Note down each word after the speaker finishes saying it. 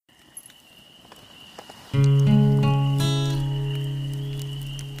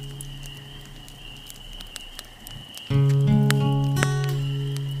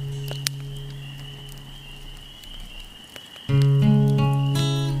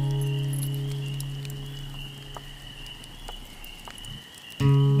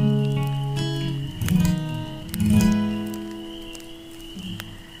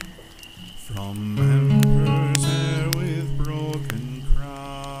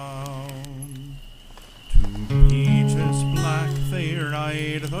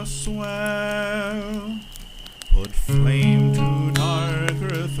a swell, put flame to dark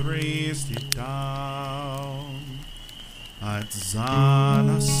earth, raised it down. At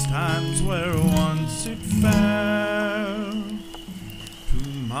Zana stands where once it fell, to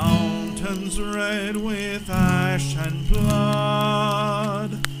mountains red with ash and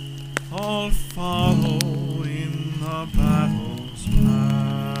blood, all follow in the battle's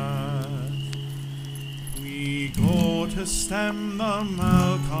path. We go to stem the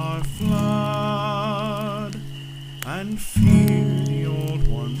Malkar flood, and fear the old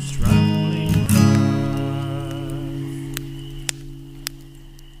one's trembling wrath.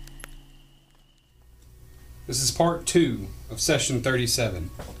 This is part 2 of session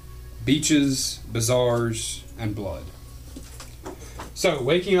 37, Beaches, Bazars, and Blood. So,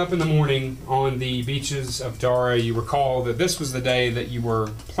 waking up in the morning on the beaches of Dara, you recall that this was the day that you were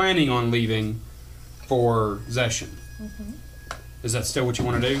planning on leaving for Zeshan. Mm-hmm. Is that still what you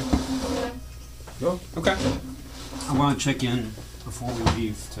want to do? Yeah. Okay. I want to check in before we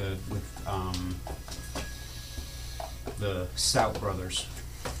leave with the Stout brothers.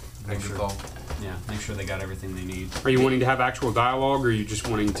 Make sure, make sure they got everything they need. Are you wanting to have actual dialogue, or are you just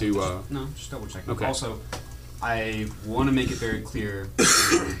wanting to... No, just double checking. Okay. Also, I want to make it very clear to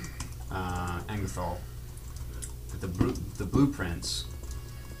Angathal that the blueprints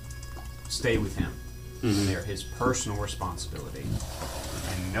stay with him. Mhm. They're his personal responsibility.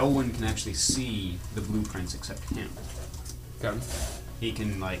 And no one can actually see the blueprints except him. Okay. He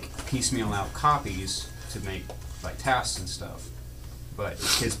can, like, piecemeal out copies to make, like, tasks and stuff. But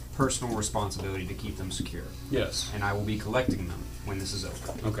it's his personal responsibility to keep them secure. Yes. And I will be collecting them when this is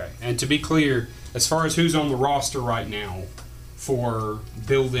over. Okay. And to be clear, as far as who's on the roster right now for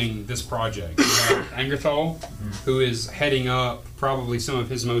building this project, you have Angerthal, who is heading up probably some of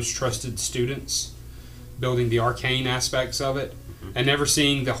his most trusted students, building the arcane aspects of it, and never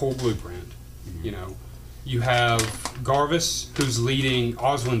seeing the whole blueprint. You know, you have Garvis, who's leading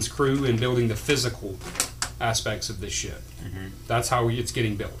Oslin's crew and building the physical aspects of this ship. That's how it's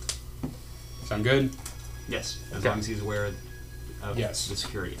getting built. Sound good? Yes, as Okay. long as he's aware of Yes. the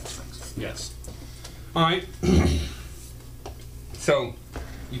security aspects. Yes. All right. So,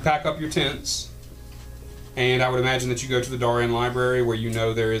 you pack up your tents, and I would imagine that you go to the Darian Library, where you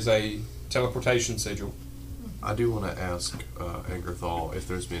know there is a teleportation sigil. I do want to ask Angerthal if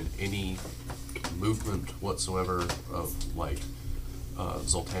there's been any movement whatsoever of, like,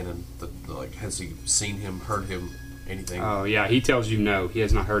 Zoltanin. Like, has he seen him, heard him, anything? Oh, yeah, he tells you no. He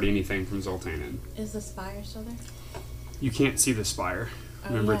has not heard anything from Zoltanin. Is the spire still there? You can't see the spire.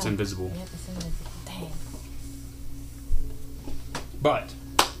 Remember, it's invisible. Yeah, it's invisible. Dang. But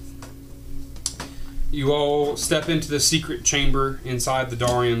you all step into the secret chamber inside the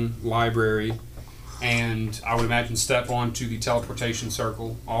Darian Library, and I would imagine step onto the teleportation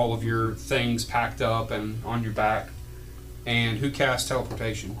circle. All of your things packed up and on your back. And who casts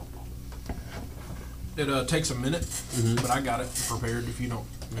teleportation? It takes a minute, but I got it prepared. If you don't,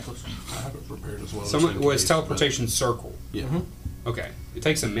 Nicholas, I have it prepared as well. Someone just in was case, teleportation circle. but- Yeah. Okay, it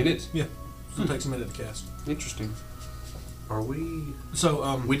takes a minute. yeah, still takes a minute to cast. Interesting. Are we?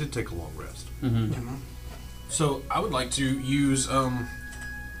 So We did take a long rest. So I would like to use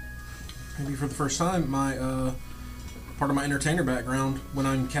maybe for the first time my part of my entertainer background. When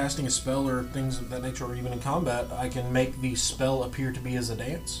I'm casting a spell or things of that nature, or even in combat, I can make the spell appear to be as a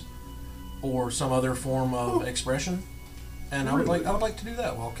dance or some other form of expression. And I would like to do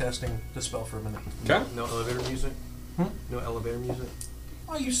that while casting the spell for a minute. Okay. No elevator music? No elevator music?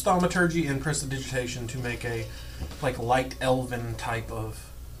 I use thaumaturgy and prestidigitation to make a light elven type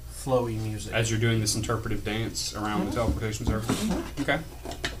of flowy music. As you're doing this interpretive dance around the teleportation circle. Okay.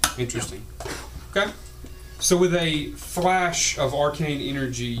 Interesting. Okay. So with a flash of arcane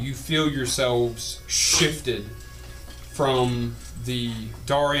energy, you feel yourselves shifted from the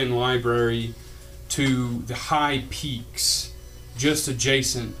Darian Library to the high peaks just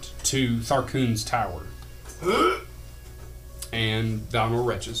adjacent to Tharkun's tower. And Downward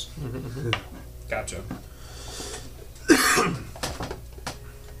Wretches. Gotcha.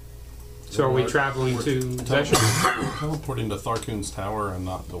 So are we traveling to Zeshan? Teleporting to Tharkun's tower and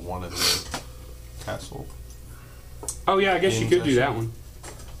not the one at the castle. Oh yeah, I guess you could do that one.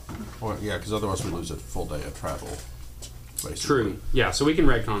 Well, yeah, because otherwise we lose a full day of travel. Basically. True. Yeah, so we can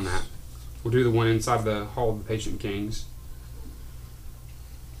retcon that. We'll do the one inside the Hall of the Patient Kings.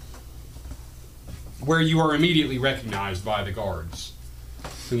 Where you are immediately recognized by the guards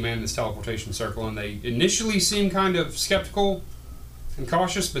who man this teleportation circle, and they initially seem kind of skeptical and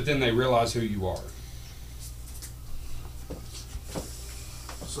cautious, but then they realize who you are.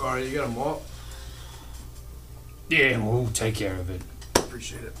 Sorry, you got them all? Yeah, we'll take care of it.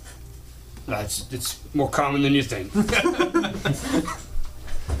 appreciate it. It's more common than you think.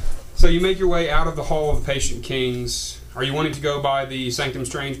 So you make your way out of the Hall of the Patient Kings. Are you wanting to go by the Sanctum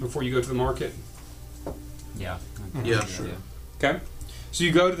Strange before you go to the market? Yeah. Yeah, sure. Okay. So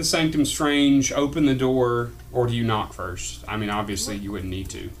you go to the Sanctum Strange, open the door, or do you knock first? I mean, obviously you wouldn't need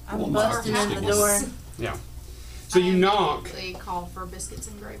to. I'm busting in the door. Yeah. So you knock. They call for biscuits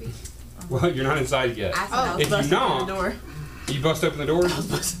and gravy. Well, you're not inside yet. I thought I was If you busting in knock- the door. You bust open the door?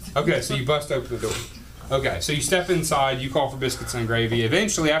 Okay, so you bust open the door. Okay, so you step inside, you call for biscuits and gravy.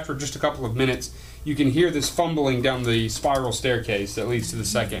 Eventually, after just a couple of minutes, you can hear this fumbling down the spiral staircase that leads to the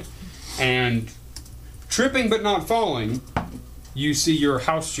second. And tripping but not falling, you see your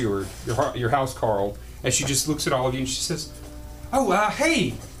house steward, your house Carl, as she just looks at all of you and she says, "Oh,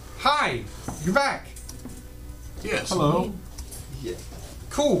 hey, hi, you're back. Yes. Hello.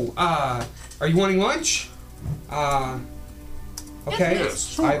 Cool. Are you wanting lunch? Okay.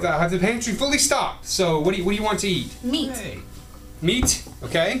 Yes, I have the pantry fully stocked. So what do you want to eat? Meat. Hey, Meat?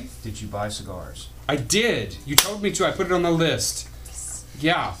 Okay. did you buy cigars? I did. You told me to. I put it on the list.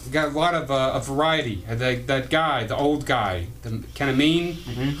 Yeah, we got a lot of a variety. That guy, the old guy, the kind of mean.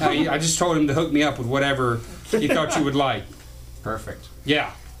 I just told him to hook me up with whatever he thought you would like. Perfect.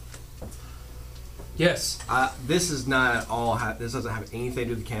 Yeah. Yes. This is not all. This doesn't have anything to do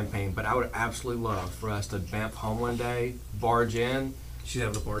with the campaign, but I would absolutely love for us to bamf home one day, barge in. She's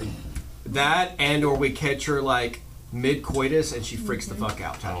having a party. That or we catch her like mid coitus and she freaks the fuck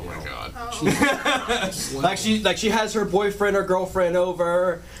out. Type Oh my deal. god. Like she has her boyfriend or girlfriend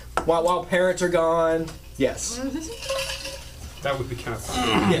over while parents are gone. Yes. That would be kind of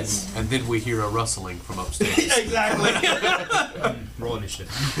fun. Yes. And then we hear a rustling from upstairs. Exactly. Roll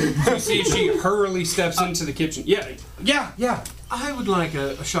initiative. You see, she hurriedly steps into the kitchen. Yeah. I would like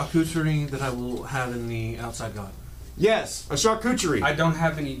a charcuterie that I will have in the outside garden. Yes. A charcuterie. I don't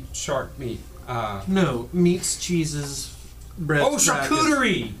have any shark meat. No, meats, cheeses, bread. Oh,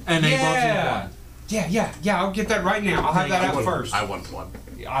 charcuterie! And a bottle of Yeah. wine. Yeah, I'll get that right now. I'll have that out first. I want one.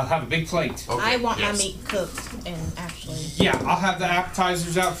 I'll have a big plate. Okay, I want yes. my meat cooked and actually. Yeah, I'll have the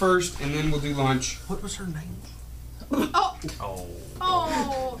appetizers out first, and then we'll do lunch. What was her name? Oh. Oh.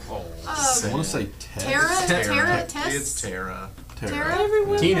 Oh. I want to say Tara? Tara? Tess? It's Tara. Tara?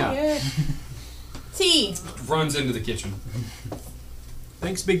 Everyone. Tina. Yeah. T. Runs into the kitchen.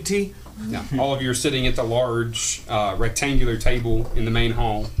 Thanks, Big T. Yeah, all of you are sitting at the large rectangular table in the main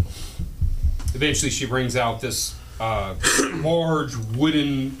hall. Eventually, she brings out this large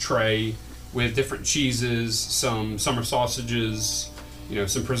wooden tray with different cheeses, some summer sausages,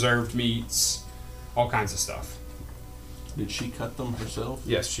 some preserved meats, all kinds of stuff. Did she cut them herself?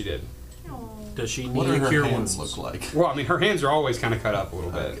 Yes, she did. Oh. Does she What need do to her cure hands wounds? look like? Well, I mean, her hands are always kind of cut up a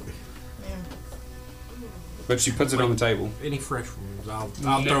little bit, Okay. Yeah. but she puts it on the table. Any fresh wounds?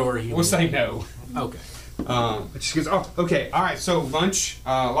 I'll throw her a healing. We'll say no. Okay. But she goes, oh, okay, all right, so lunch,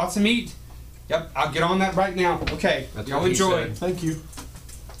 lots of meat. Yep, I'll get on that right now. Okay, That's y'all what he enjoy. said. Thank you.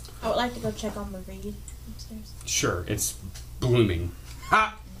 I would like to go check on the reed upstairs. Sure, it's blooming.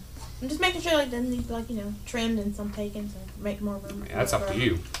 Ha! I'm just making sure like doesn't need trimmed and some taken to make more room. Yeah, that's up to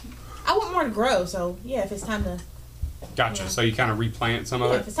you. I want more to grow, so yeah, if it's time to Gotcha. Yeah. So you kind of replant some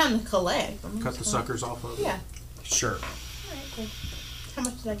of if it? it's time to collect. Cut the suckers off of it. Yeah. Sure. Alright, cool. How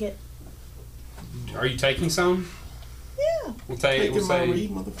much did I get? Are you taking some? Yeah. We'll Taking my say. read,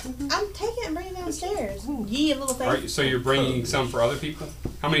 motherfucker. I'm taking it and bringing it downstairs. Ye a little All thing. right, so you're bringing some for other people?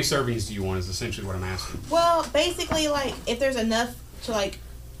 How many servings do you want is essentially what I'm asking. Well, basically, like, if there's enough to, like,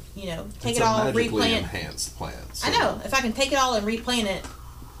 take It's it a all, magically replant. enhanced plant. so- I know. If I can take it all and replant it,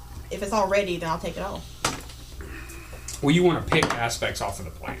 if it's all ready, then I'll take it all. Well, you want to pick aspects off of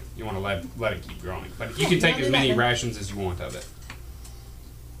the plant. You want to let it keep growing. But you can Yeah, take I'll as do many that then. rations as you want of it.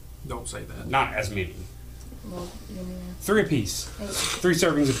 Don't say that. Not as many. Well, give me 3 apiece. a- 3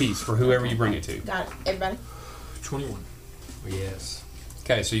 servings apiece for whoever you bring it to. Got it. Everybody? 21. Yes.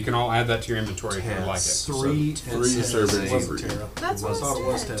 Okay, so you can all add that to your inventory if you would like it. Three servings. Wasn't Tara. That's what I thought it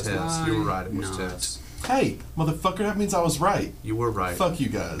was I said. Tess. Tess. You were right. It was No. Tess. Hey, motherfucker, that means I was right. You were right. Fuck you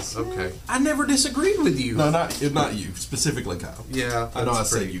guys. Okay. I never disagreed with you. No, not you, specifically Kyle. Yeah. I know I that's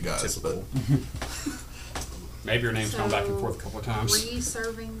said pretty you guys, typical. Maybe your name's gone back and forth a couple of times. 3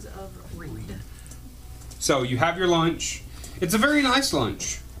 servings of reed. So you have your lunch. It's a very nice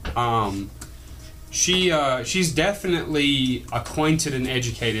lunch. She's definitely acquainted and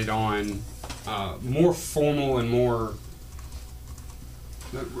educated on more formal and more.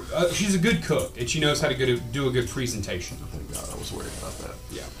 She's a good cook, and she knows how to do a good presentation. Thank God, I was worried about that.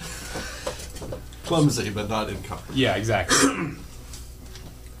 Yeah. Clumsy, but not incompetent. Yeah, exactly.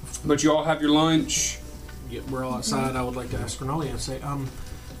 But you all have your lunch. we're all outside, I would like to ask Renalia and say,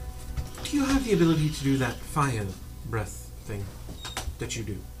 do you have the ability to do that fire breath thing that you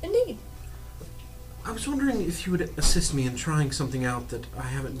do? Indeed. I was wondering if you would assist me in trying something out that I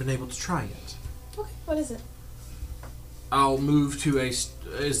haven't been able to try yet. Okay, what is it? I'll move to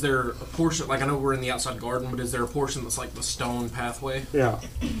is there a portion, like I know we're in the outside garden, but is there a portion that's like the stone pathway? Yeah.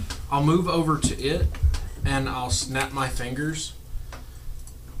 I'll move over to it, and I'll snap my fingers,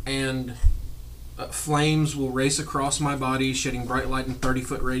 and flames will race across my body, shedding bright light in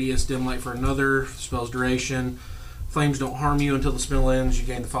 30-foot radius, dim light for another, spell's duration. Flames don't harm you until the spell ends. You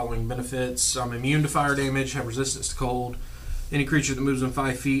gain the following benefits. I'm immune to fire damage, have resistance to cold. Any creature that moves in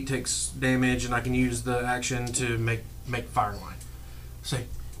 5 feet takes damage, and I can use the action to make fire line. Say,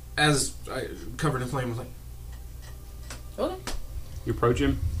 as I covered in flame, I was like, Okay. You approach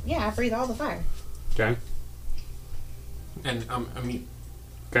him. Yeah, I breathe all the fire. Okay. and I'm immune.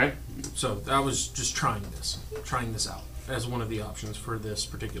 Okay. So I was just trying this out as one of the options for this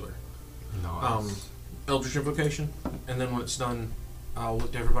particular Eldritch Invocation. And then when it's done, I'll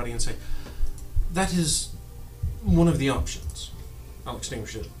look to everybody and say, that is one of the options. I'll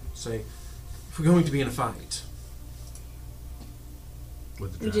extinguish it. Say, if we're going to be in a fight.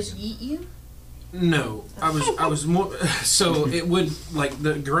 With the We dragon. just yeet you? No, I was more, so it would, like,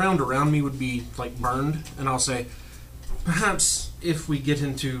 the ground around me would be, like, burned, and I'll say, perhaps if we get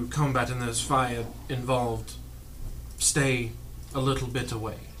into combat and there's fire involved, stay a little bit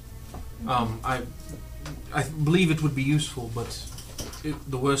away. I believe it would be useful, but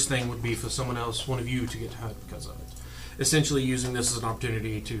the worst thing would be for someone else, one of you, to get hurt because of it. Essentially using this as an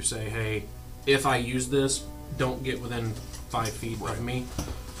opportunity to say, hey, if I use this, don't get within 5 feet of me,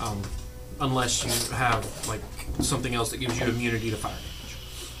 unless you have, like, something else that gives you immunity to fire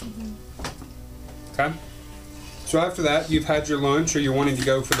damage. Okay. So after that, you've had your lunch, or you're wanting to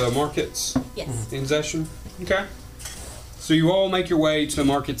go for the markets Yes. in session? Okay. So you all make your way to the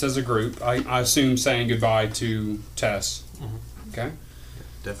markets as a group. I assume saying goodbye to Tess. Okay.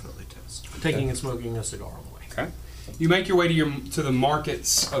 Definitely test. Taking and smoking a cigar on the way. Okay. You make your way to the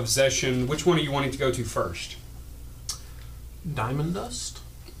markets of Zeshan. Which one are you wanting to go to first? Diamond Dust.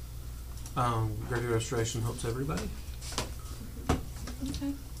 Greater Restoration helps everybody.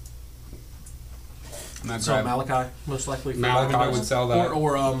 Okay. I'm gonna So grab, Malachi, most likely. For Malachi Diamond would Dust. sell that.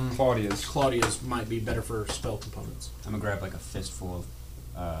 Or Claudia's. Claudia's might be better for spell components. I'm gonna grab like a fistful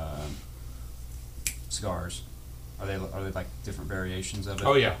of cigars. Are they like different variations of it?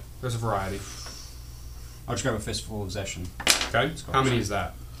 Oh yeah, there's a variety. I'll just grab a fistful of Zeshan. Okay. How many is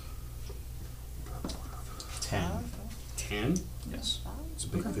that? 10. 10. Yes. It's a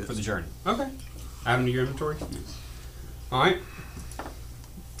big fist. For the journey. Okay. Add them to your inventory. All right.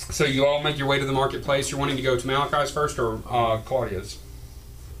 So you all make your way to the marketplace. You're wanting to go to Malachi's first or Claudia's?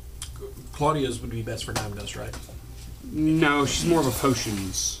 Claudia's would be best for Diamond Dust, right? No, she's more of a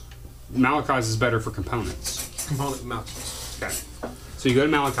potions. Malachi's is better for components. Component mountains. Okay. So you go to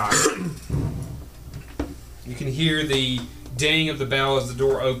Malachi. You can hear the ding of the bell as the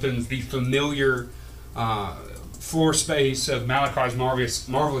door opens. The familiar floor space of Malachi's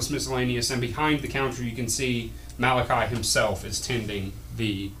marvelous miscellaneous, and behind the counter you can see Malachi himself is tending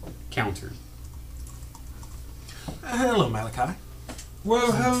the counter. Hello, Malachi.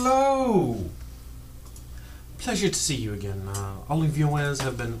 Well, hello. Pleasure to see you again. All of your wares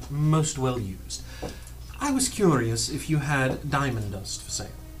have been most well used. I was curious if you had Diamond Dust for sale.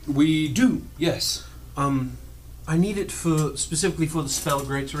 We do, yes. I need it specifically for the spell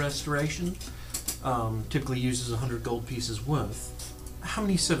Greater Restoration. Typically uses 100 gold pieces worth. How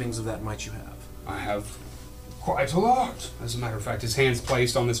many servings of that might you have? I have quite a lot. As a matter of fact, his hand's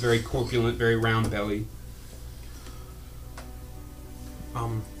placed on this very corpulent, very round belly.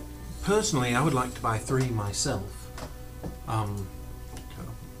 Personally, I would like to buy 3 myself. I want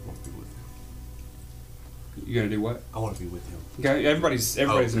to be with him. You gonna do what? I want to be with him. Okay, everybody's in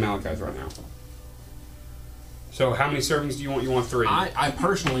okay. Malachi's right now. So how many servings do you want? You want 3. I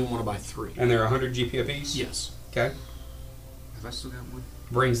personally want to buy 3. And they're 100 GP apiece? Yes. Okay. Have I still got one?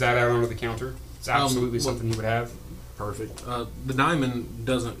 Brings that out onto the counter. It's absolutely well- something he would have. Perfect. The diamond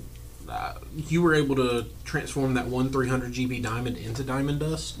doesn't... you were able to transform that 300 GB diamond into Diamond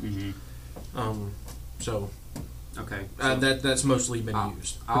Dust. Mm-hmm. So Okay. that's mostly been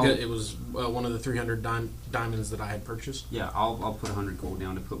used. I'll- Because it was one of the 300 diamonds that I had purchased. Yeah, I'll put 100 gold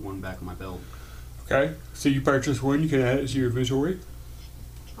down to put one back on my belt. Okay. So you purchase one, you can add it to your inventory.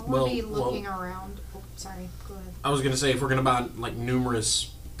 I want Well, to be looking around. Oh, sorry. Go ahead. I was going to say, if we're going to buy like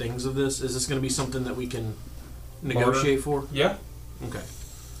numerous things of this, is this going to be something that we can negotiate for? Yeah. Okay.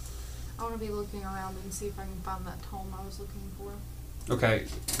 I want to be looking around and see if I can find that tome I was looking for. Okay.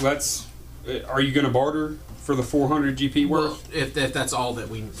 Let's are you going to barter for the 400 GP Well, worth? if that's all that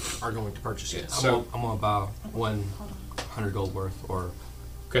we are going to purchase, yes. So- I'm gonna buy 100 gold worth, or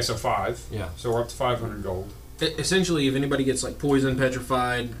Okay, so 5. yeah. So we're up to 500 gold. Essentially, if anybody gets like poisoned,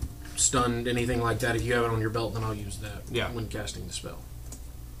 petrified, stunned, anything like that, if you have it on your belt, then I'll use that when casting the spell.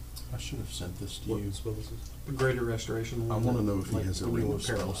 I should have sent this to you. The greater restoration. I want to know if he has a when you ring were of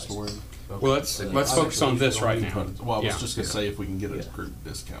spell paralyzed. stored. Well, let's focus on this right now. Well, I was Yeah. just going to say if we can get a group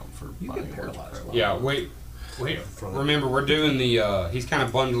discount for You buying get a bunch of paralyzed. crap. Yeah, wait. Remember, we're doing the. He's kind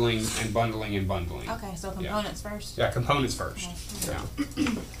of bundling and bundling and bundling. Okay, so components first. Yeah, components first. Yeah.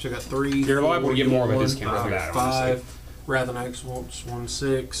 So I got 3. You're liable to get more of a 1, discount for that, I wanna 5. Rathanax wants 1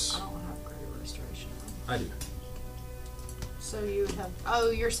 6. I don't have greater restoration. I do. So you would have. Oh,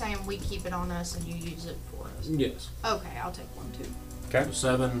 you're saying we keep it on us and you use it for us. Yes. Okay, I'll take 1 too. Okay. So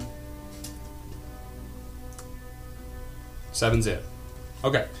 7. 7's it.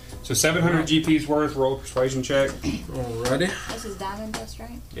 Okay. So 700 GP's worth. Roll a persuasion check, Alrighty. This is diamond dust,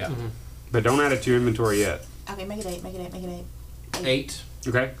 right? Yeah. but don't add it to your inventory yet. Okay, make it 8, make it 8, make it 8. 8.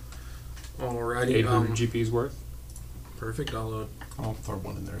 Okay. Alrighty. 800 GP's worth. Perfect. I'll I'll throw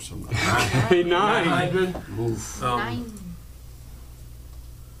one in there sometime. Hey, 9. 900. Oof. 9.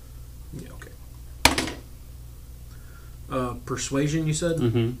 Yeah, okay. Persuasion, you said?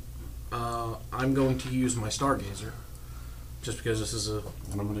 Mm-hmm. I'm going to use my Stargazer. Just because this is a...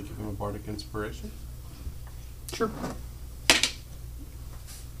 And I'm going to give him a bardic inspiration. Sure.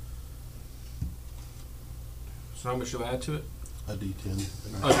 So how much should I add to it? A D10.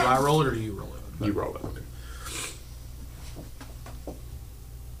 Oh, do I roll it or do you roll it? You roll it.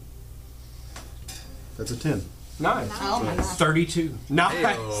 That's a 10. Nice. Oh my god. 32.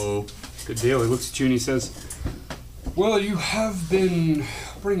 Nice. Good deal. He looks at you and he says, "Well, you have been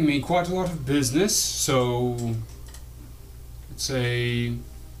bringing me quite a lot of business, so let's say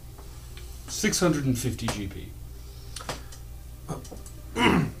 650 GP."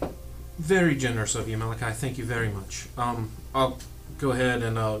 Very generous of you, Malachi. Thank you very much. I'll go ahead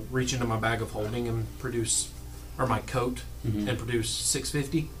and reach into my bag of holding and produce, or my coat, Mhm. and produce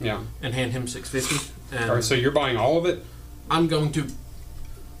 650, Yeah. and hand him 650. And All right. So you're buying all of it? I'm going to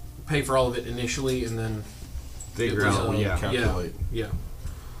pay for all of it initially, and then Figure it was, out. Yeah. Calculate. yeah.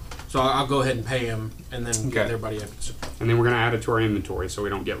 So I'll go ahead and pay him, and then get Okay. everybody up. And then we're gonna add it to our inventory so we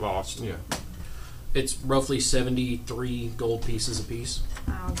don't get lost. Yeah. It's roughly 73 gold pieces a piece.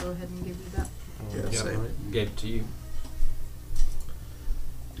 I'll go ahead and give you that. Yeah, Yeah, same. right. Gave it to you.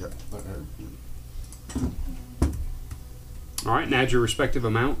 Yep. All right. And add your respective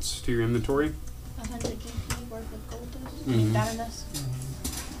amounts to your inventory. 100 GP worth of gold dust. Mhm. Diamond dust.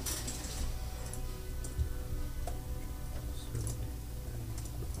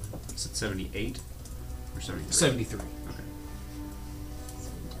 Is it 78 or 73? 73. Okay.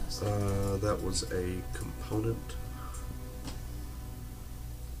 That was a component.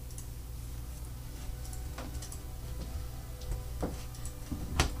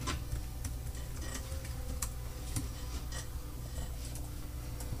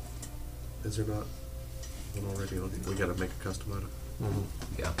 Is there not one already? We gotta make a custom item.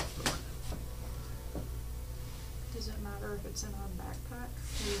 Yeah. Does it matter if it's in our backpack?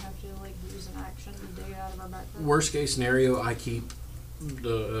 Do we have to like use an action to dig it out of our backpack? Worst case scenario, I keep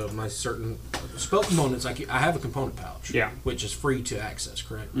the my certain spell components. I have a component pouch. Yeah. Which is free to access.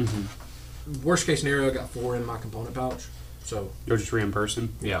 Correct. Mm-hmm. Worst case scenario, I got 4 in my component pouch. So You'll just reimburse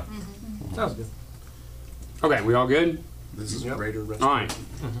him. Yeah. sounds good. Okay. We all good? This is Yep. greater All right.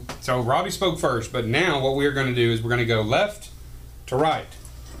 So Robbie spoke first, but now what we're going to do is we're going to go left to right.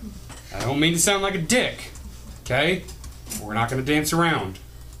 I don't mean to sound like a dick, okay? We're not going to dance around,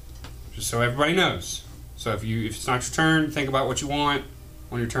 just so everybody knows. So if it's not your turn, think about what you want.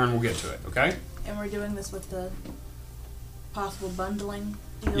 On your turn, we'll get to it, okay? And we're doing this with the possible bundling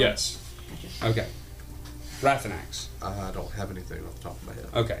deal? Yes. Gotcha. Okay. Rathanax. I don't have anything off the top of my head.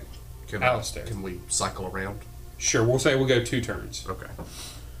 Okay. Can Alistair. Can we cycle around? Sure. We'll say we'll go 2 turns. Okay.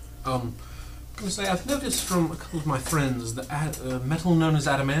 I'm gonna say I've noticed from a couple of my friends that metal known as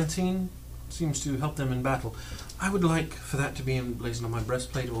adamantine seems to help them in battle. I would like for that to be emblazoned on my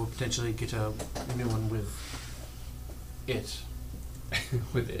breastplate, or potentially get a new one with it.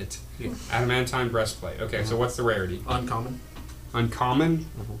 With it. Yeah. Adamantine breastplate. Okay. So what's the rarity? Uncommon. Uncommon.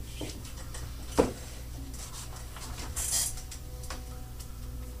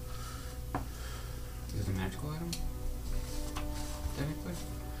 Is it a magical item? Technically?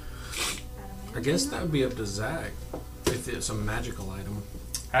 I guess that would be up to Zach if it's a magical item.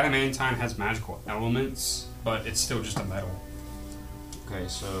 Adamantine has magical elements, but it's still just a metal. Okay,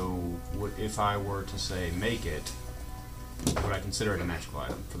 so if I were to say make it, would I consider it a magical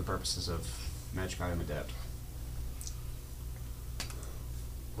item for the purposes of magic item adept?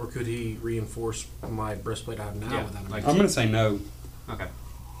 Or could he reinforce my breastplate I have now Yeah, with that? like- I'm gonna say no, Okay.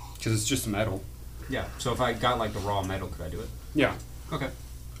 because it's just a metal. Yeah. So if I got like the raw metal, could I do it? Yeah. Okay.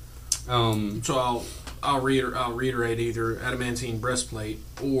 So I'll reiterate either adamantine breastplate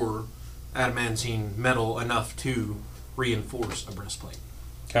or adamantine metal enough to reinforce a breastplate.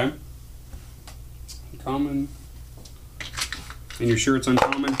 Okay. Uncommon. And you're sure it's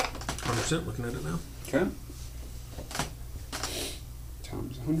uncommon? 100% looking at it now. Okay.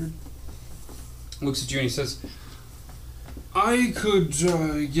 Times 100. Looks at you and he says, I could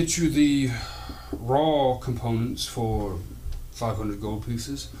get you the raw components for 500 gold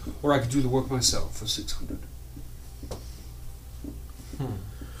pieces, or I could do the work myself for 600.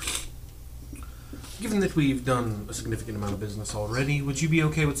 Given that we've done a significant amount of business already, would you be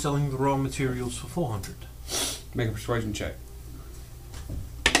okay with selling the raw materials for 400? Make a persuasion check.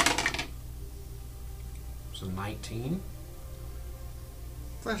 So 19,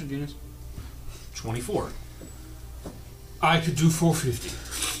 Flash of genius. 24. I could do 450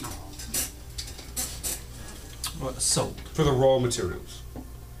 Sold. for the raw materials.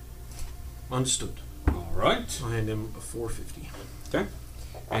 Understood. All right. I'll hand him a 450. Okay.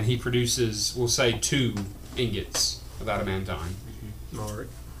 And he produces, we'll say, 2 ingots of adamantine. All right.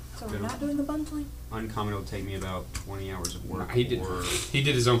 So we're not doing the bundling? Uncommon will take me about 20 hours of work. He did. Or He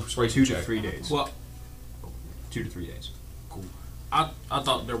did his own persuasion 2 to check. 3 days. Well, 2 to 3 days. I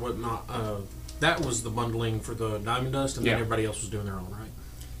thought there was not. That was the bundling for the diamond dust, and Yeah. then everybody else was doing their own, right?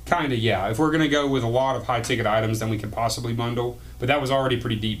 Kinda, yeah. If we're gonna go with a lot of high ticket items, then we could possibly bundle. But that was already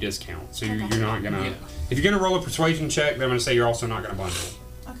pretty deep discount, so you're Okay. not gonna. Yeah. If you're gonna roll a persuasion check, then I'm gonna say you're also not gonna bundle.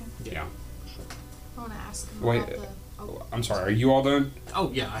 Okay. Yeah. I want to ask him Wait, about the. Oh, I'm sorry. Are you all done? Oh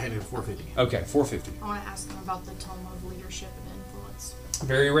yeah, I handed him 450. Okay, 450. I want to ask him about the tome of leadership and influence.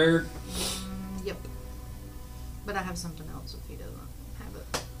 Very rare. Yep. But I have something else if he doesn't have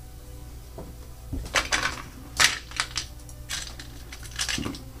it.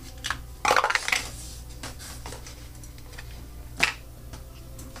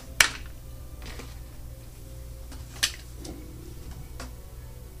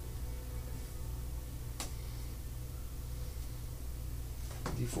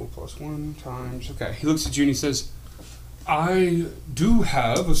 D4 plus 1 times. Okay. He looks at you and he says, I do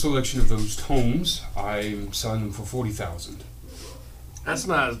have a selection of those tomes. I'm selling them for 40,000. That's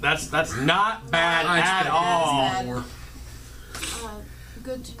not bad I at expected all. more.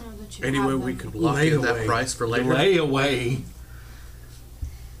 Good to know that you Anyway, have we them. could Lock lay in that away. price for later. Lay away.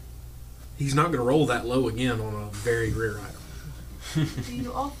 He's not going to roll that low again on a very rare item. Do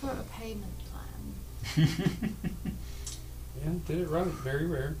you offer a payment plan? Yeah, did it right. Very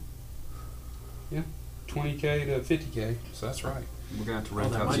rare. Yeah. 20K to 50K. So that's right. We're gonna have to Oh,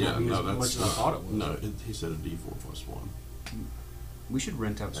 rent that out. might Some, not be no, as that's much as I not- thought it was. No, he said a D4 plus 1 we should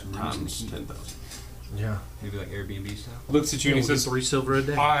rent out some rooms in the times keep. 10,000. Yeah. Maybe like Airbnb style. Looks at you and he says, 3 silver a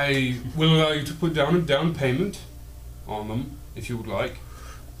day. I will allow you to put down a down payment on them if you would like.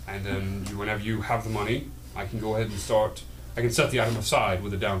 And then whenever you have the money, I can go ahead and start. I can set the item aside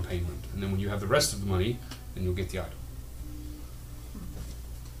with a down payment. And then when you have the rest of the money, then you'll get the item.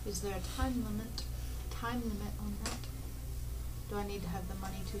 Is there a time limit? Time limit on that? Do I need to have the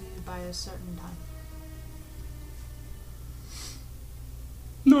money to you by a certain time?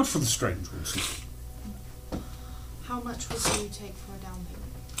 Not for the strangers. How much would you take for a down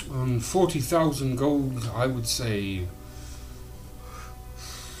payment? 40,000 gold, I would say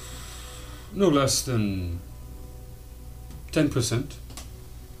no less than 10%.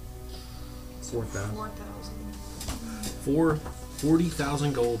 4,000. 4,000.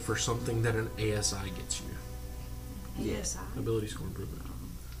 40,000 gold for something that an ASI gets you. ASI. Ability score improvement.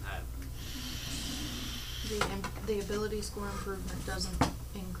 The ability score improvement doesn't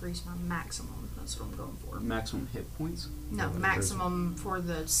increase my maximum. That's what I'm going for. Maximum hit points. No, Yeah, maximum for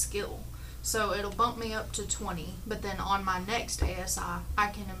the skill. So it'll bump me up to 20, but then on my next ASI, I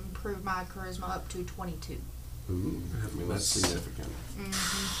can improve my charisma up to 22. Ooh, I mean, that's significant.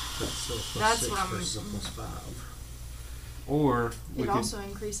 Mm-hmm. That's so plus That's 6 what I'm- versus a plus 5. Or we It could. also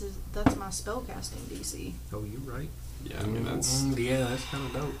increases, that's my spellcasting DC. Oh, you right? Yeah, I mean, that's. Yeah, that's kind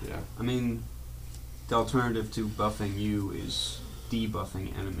of dope. Yeah. I mean, the alternative to buffing you is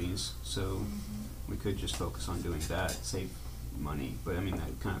debuffing enemies. So we could just focus on doing that, save money. But I mean,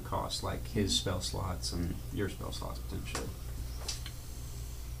 that kind of costs like his spell slots and your spell slots potentially.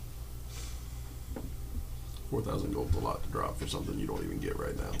 4,000 gold's a lot to drop for something you don't even get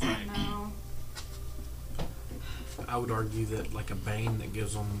right now. No. I would argue that like a Bane that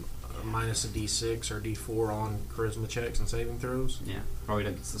gives them minus a D6 or D4 on charisma checks and saving throws, Yeah, probably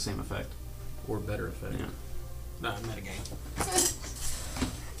gets the same effect. or better effect. Yeah. Metagame.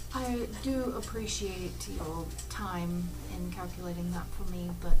 I do appreciate your time in calculating that for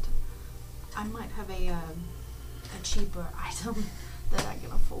me, but I might have a cheaper item that I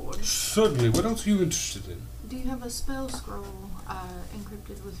can afford. Certainly. What else are you interested in? Do you have a spell scroll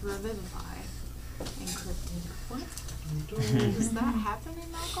encrypted with Revivify? Encrypted. What? Does that happen in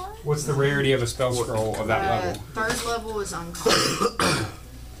Malkaria? What's the rarity of a spell scroll of that level? Third level is uncommon.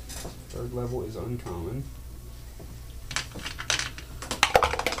 Third level is uncommon.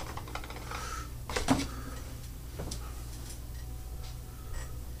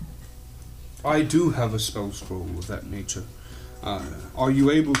 I do have a spell scroll of that nature. Are you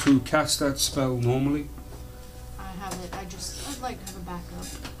able to cast that spell normally? I have it. I'd like to have a backup.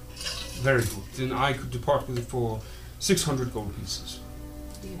 Very good. Then I could depart with it for 600 gold pieces.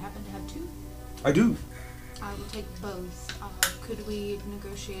 Do you happen to have two? I do. I will take both. Could we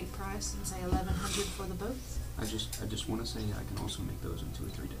negotiate price and say 1,100 for the both? I just want to say I can also make those in 2 or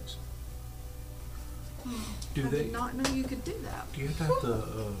 3 days. Do I they? did not know you could do that. Do you have to have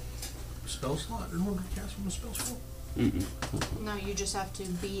the spell slot in order to cast from a spell scroll? No, you just have to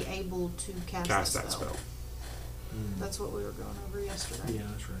be able to cast That spell. That's what we were going over yesterday. Yeah,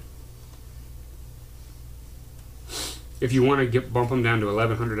 that's right. If you want to bump them down to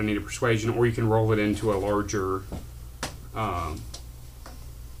 1,100, I need a persuasion, or you can roll it into a larger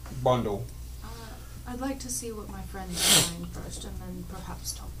bundle. I'd like to see what my friends are buying first, and then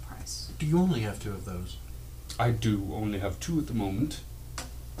perhaps talk price. Do you only have 2 of those? I do only have 2 at the moment.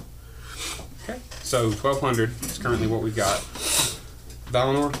 Okay. So 1,200 is currently what we've got.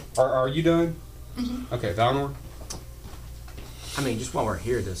 Valinor, are you done? Mm-hmm. Okay, Valinor. I mean, just while we're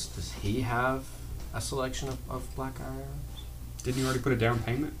here, does he have a selection of black arrows? Didn't you already put a down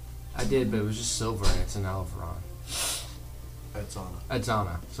payment? I did, but it was just silver and it's an Alvaron.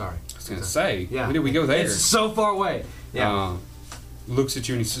 Adzana, sorry. I was gonna say. Yeah. When did we go there? It's so far away. Yeah. Looks at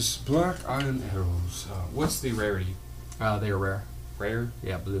you and he says, "Black iron arrows. What's the rarity? They are rare. Rare?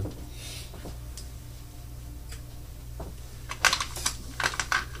 Yeah, blue.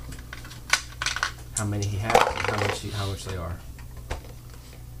 How many he has and how much they are.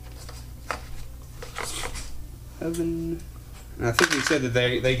 7. And I think we said that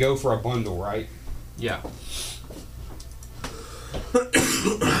they go for a bundle, right? Yeah.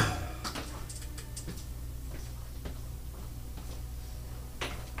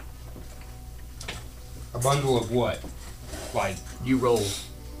 A bundle of what? Like, You roll.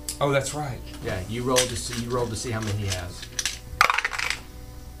 oh, that's right. Yeah, you roll to see how many he has.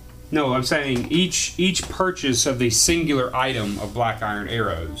 No, I'm saying each purchase of the singular item of black iron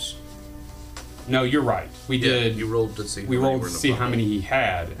arrows. No, you're right. We did. You rolled to see. We how many rolled were to in the see how bundle. many he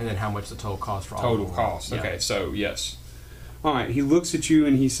had. And then how much the total cost for all Total of them. cost. Yeah. Okay, so yes. All right. He looks at you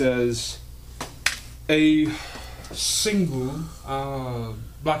and he says, "A single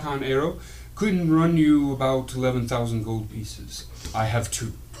black iron arrow couldn't run you about 11,000 gold pieces. I have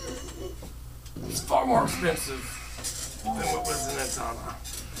 2. It's far more expensive than what was in Adzana.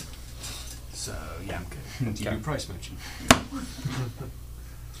 So, yeah, I'm good. Do you do price matching?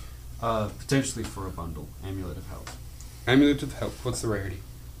 Potentially for a bundle. Amulet of Health. Amulet of Health. What's the rarity?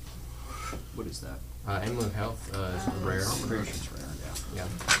 What is that? Amulet of Health is rare. I'm pretty sure it's rare, yeah. Yeah.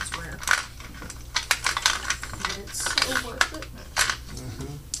 It's rare. But it's so worth it.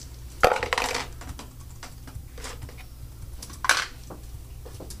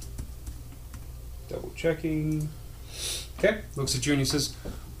 Double checking. Okay. Looks at you and he says,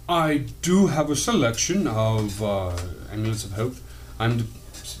 "I do have a selection of amulets of health. I'm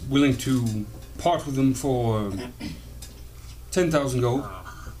willing to part with them for 10,000 gold."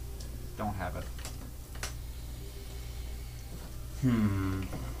 Don't have it.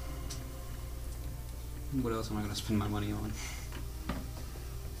 What else am I going to spend my money on?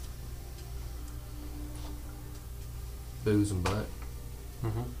 Booze and butt.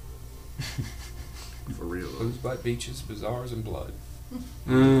 For real. Booze, butt, beaches, bazaars, and blood.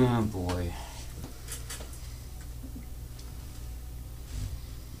 Oh boy.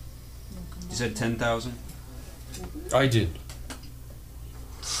 You said 10,000? I did.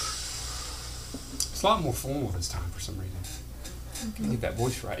 It's a lot more formal this time for some reason. I get that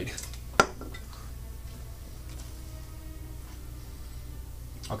voice right.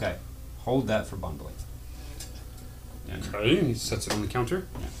 Okay. Hold that for bundling. Okay, and he sets it on the counter.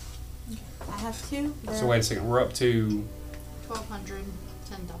 I have 2. So wait a second, we're up to, 1,200,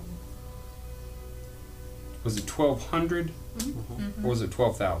 10,000. was it 1,200 or was it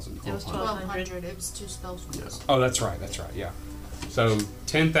 12,000? It was 1,200. It was 2 spells. Yes. Oh, that's right, yeah. So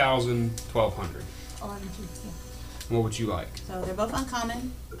 10,000, 1,200. On two. Yeah. What would you like? So they're both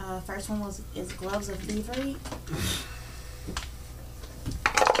uncommon. First one is Gloves of Thievery.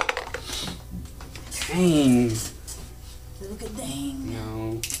 Dang. Look at dang.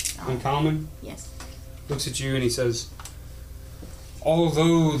 No. Uncommon? Yes. Looks at you and he says,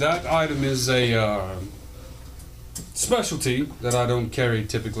 although that item is a specialty that I don't carry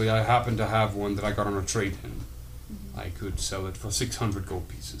typically, I happen to have one that I got on a trade in. I could sell it for 600 gold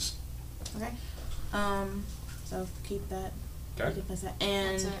pieces. Okay. So keep that. Okay. You can place that.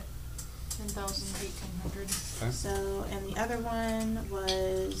 That's And it. 10,000, 1,800. Okay. so, and the other one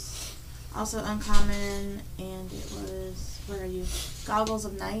was also uncommon, and it was, where are you? Goggles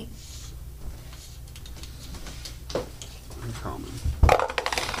of Night. Uncommon.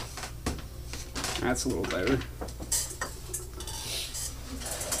 That's a little better.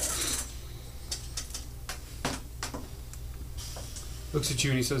 Looks at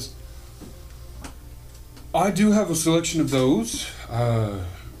you and he says, I do have a selection of those.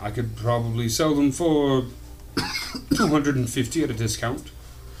 I could probably sell them for 250 at a discount.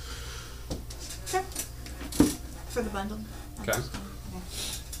 Okay. For the bundle. Okay. Okay.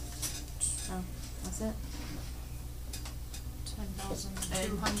 So, that's it.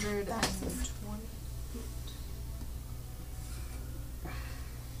 10,220.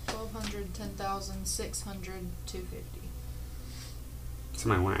 1,200, 10,600, 250.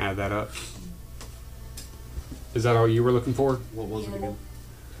 Somebody want to add that up? Is that all you were looking for? What was it again?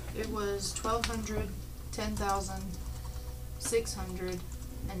 It was 1,200, 10,000, 600,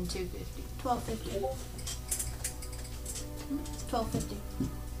 and 250. 1250. 1250.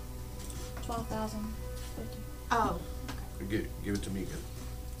 12,050. Oh, Give it to me again.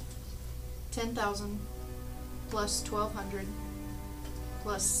 10,000 plus 1,200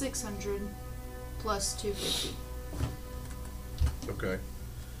 plus 600 plus 250. Okay.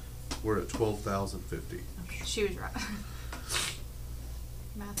 We're at 12,050. Okay, she was right.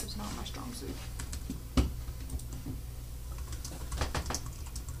 Math is not my strong suit.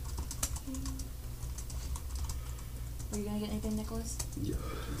 Were you gonna get anything, Nicholas? Yeah.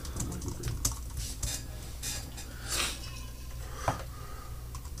 I'm waiting for you.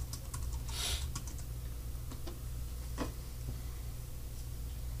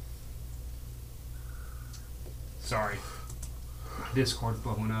 Sorry. My Discord's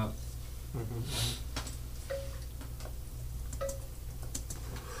blowing up.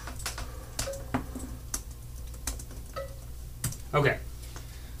 Okay.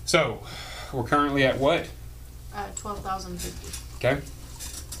 So, we're currently at what? 12,050. Okay.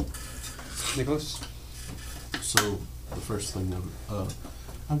 Nicholas? So, the first thing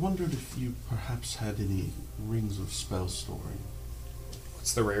I wondered if you perhaps had any rings of spell storing.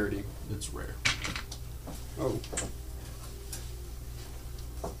 What's the rarity? It's rare. Oh.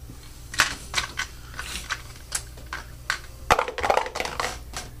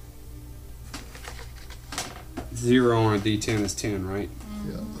 Zero on a D10 is 10, right?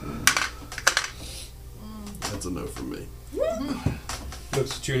 Yeah. That's a no from me.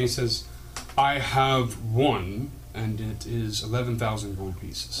 Looks at you and he says, I have one, and it is 11,000 gold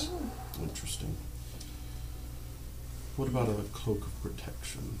pieces. Interesting. What about a cloak of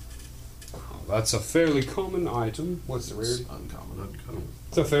protection? Oh, that's a fairly common item. What's the rarity? It's uncommon.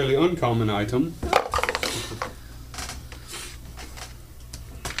 It's a fairly uncommon item.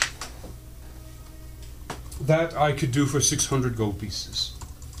 That I could do for 600 gold pieces.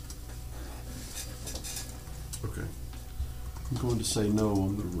 Okay. I'm going to say no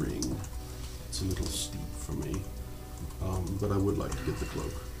on the ring. It's a little steep for me. But I would like to get the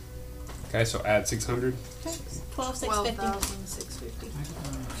cloak. Okay, so add 600. Okay. 12,650.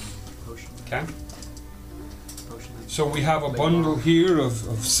 12,650. Okay. Potion. So we have a bundle here of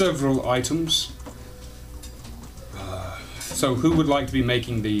several items. So who would like to be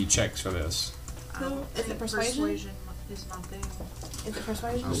making the checks for this? Who? I don't Is it think persuasion? is not there. Is it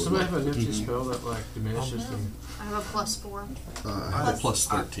persuasion? would Does somebody like have a nifty Mhm. spell that like diminishes Oh, them? I have a +4. I have a plus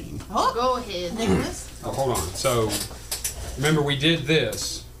 13. Oh, Go ahead. Nicholas. Oh, hold on. So remember we did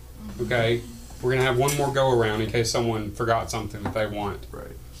this. Okay. We're gonna have one more go around in case someone forgot something that they want.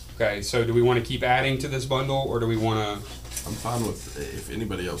 Right. Okay. So do we want to keep adding to this bundle, or do we want to? I'm fine with, if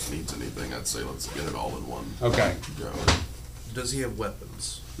anybody else needs anything, I'd say let's get it all in one Okay. go. Does he have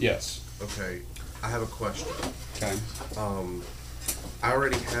weapons? Yes. Okay. I have a question. Okay. I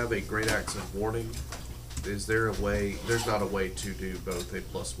already have a great axe of warning. Is there a way? There's not a way to do both a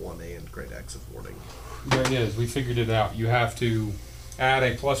 +1 and great axe of warning. There it is. We figured it out. You have to add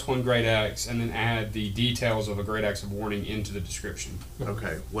a +1 great axe, and then add the details of a great axe of warning into the description.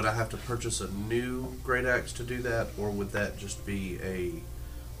 Okay. Would I have to purchase a new great axe to do that, or would that just be a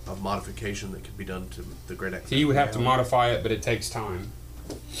modification that could be done to the great axe? So you would have to modify it, but it takes time.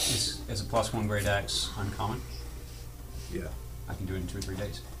 Is a +1 great axe uncommon? Yeah. I can do it in 2 or 3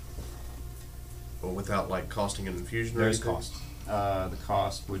 days. Or without like costing an infusion or There's anything? cost. The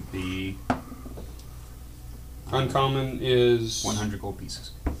cost would be Uncommon is 100 gold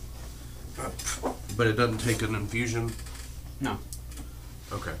pieces. But it doesn't take an infusion? No.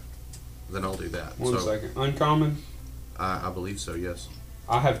 Okay. Then I'll do that. One second. Uncommon. I believe so, yes.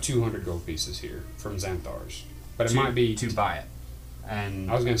 I have 200 gold pieces here from Xanthar's, but it To- might be. to buy it.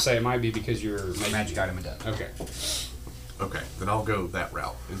 And I was going to say it might be because you're making magic item it does. Okay. Okay, then I'll go that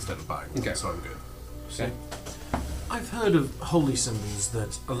route instead of buying one, Okay. so I'm good. Okay. I've heard of holy symbols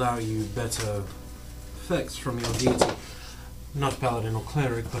that allow you better effects from your deity. Not paladin or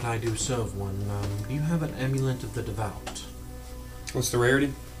cleric, but I do serve one. Do you have an amulet of the devout? What's the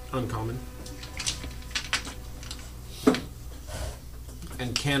rarity? Uncommon.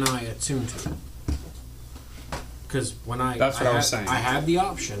 And can I attune to it? Because when That's what I was saying. I have the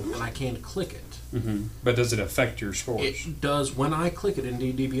option, and I can't click it. Mm-hmm. But does it affect your scores? It does when I click it in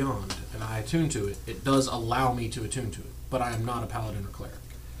D&D Beyond and I attune to it. It does allow me to attune to it, but I am not a paladin or cleric.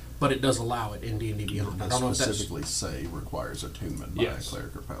 But it does allow it in D&D It Beyond. I does don't know if that's specifically say requires attunement by Yes. a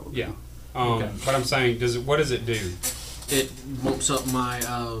cleric or paladin. Yeah. Okay. But I'm saying, what does it do? it bumps up my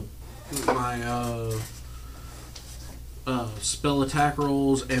spell attack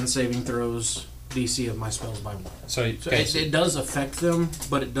rolls and saving throws DC of my spells by 1. So, So okay, it does affect them,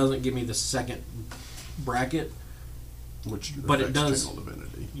 but it doesn't give me the second bracket. Which But it affects does- channel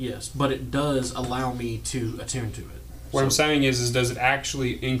divinity. Yes, but it does allow me to attune to it. what I'm So- saying is does it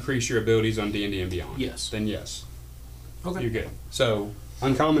actually increase your abilities on D&D and Beyond? Yes. Then yes. Okay. You're good. So,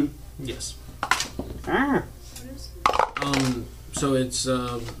 uncommon. Yes. Ah. So it's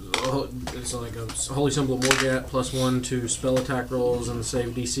like a holy symbol of Morgat +1 to spell attack rolls and the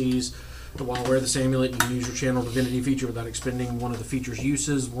save DCs. And while wear this amulet, you can use your channel divinity feature without expending one of the feature's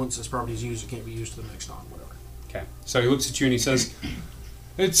uses. Once this property is used, it can't be used to the next on, whatever. Okay. So he looks at you and he says,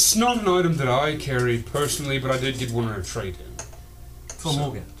 "It's not an item that I carry personally, but I did get one in a trade-in." For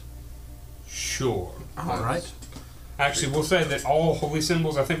Morgat. Sure. All right. Actually, we'll say that all holy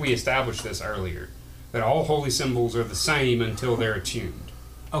symbols, I think we established this earlier, that all holy symbols are the same until they're attuned.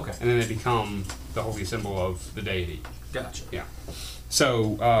 Okay. And then they become the holy symbol of the deity. Gotcha. Yeah.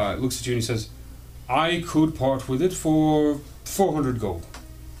 So, looks at you and he says, "I could part with it for 400 gold."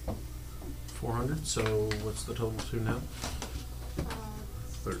 400. So what's the total to now?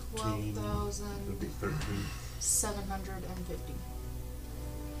 13. It'd be 13. 12,750.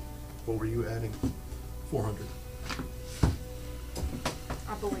 What were you adding? 400.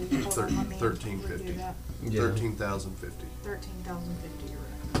 I believe. Hold on, let me 1350. review that. 13,050. 13,050, you're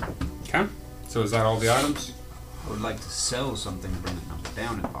right. Okay. So is that all the items? I would like to sell something to bring the number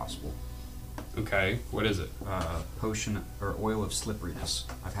down if possible. Okay. What is it? Potion or oil of slipperiness.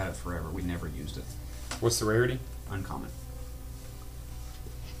 I've had it forever. We never used it. What's the rarity? Uncommon.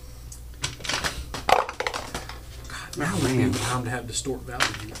 Now would be the time to have distort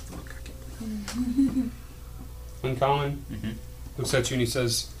value. Fuck, I can't. Uncommon? Mm-hmm. Looks at you and he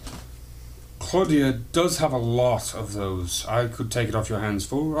says, "Claudia does have a lot of those. I could take it off your hands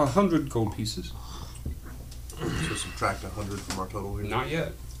for 100 gold pieces." So subtract 100 from our total here. Not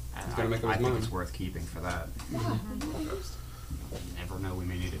yet. And gotta make up I his think mind. it's worth keeping for that. Yeah. Never know, we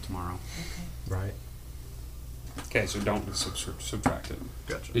may need it tomorrow. Right. Okay, so don't subtract it.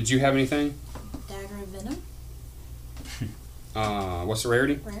 Gotcha. Did you have anything? Dagger of Venom, What's the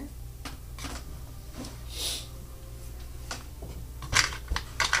rarity? rare.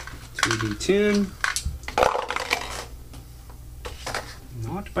 2d10.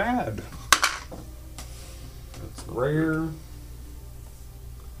 Not bad. That's not Rare.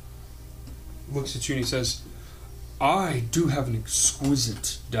 Looks at you and he says, "I do have an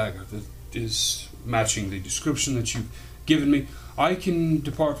exquisite dagger that is matching the description that you've given me. I can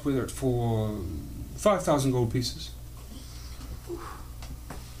depart with it for 5,000 gold pieces."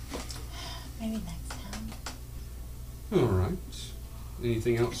 Maybe next time. All right.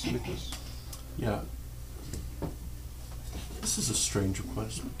 Anything else, Nicholas? Yeah. This is a strange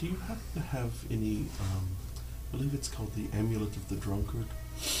request, but do you happen to have any, I believe it's called the Amulet of the Drunkard?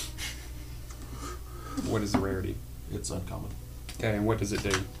 What is the rarity? It's uncommon. Okay, and what does it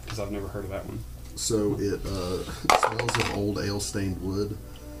do? Because I've never heard of that one. So it smells of old ale-stained wood,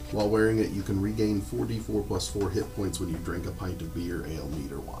 While wearing it, you can regain 4d4 plus 4 hit points when you drink a pint of beer, ale, meat,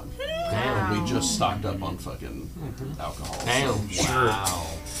 or wine. Damn. We just stocked up on fucking alcohol. Damn. Sure.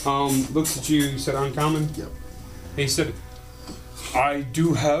 Looks at you, said uncommon? Yep. He said, I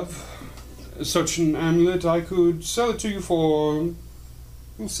do have such an amulet. I could sell it to you for,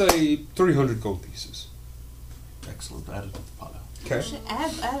 we'll say, 300 gold pieces. Excellent. Add it to the pile. Okay. Should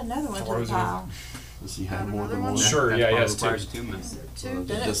add another one to Or the is it- pile. Does he have Add more than another one? one? Sure, yeah, he has requires two. attunement. Two. It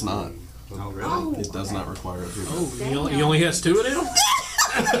does not. Oh, really? Oh, It does not require a two. Oh, he only has 2 of them?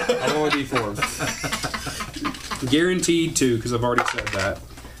 I'll roll a d4. Guaranteed 2, because I've already said that.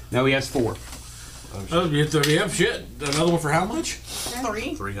 No, he has 4. Oh, you have shit. Another one for how much?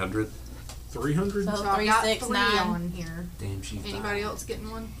 3. 300. 300? So So I've 3, got 6, 3 9. on here. Damn, she Anybody else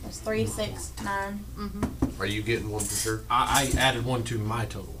getting one? That's 3, 6, 9. Are you getting one for sure? I added 1 to my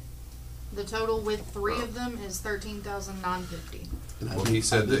total. The total with 3 of them is 13,950. And I Well, did- he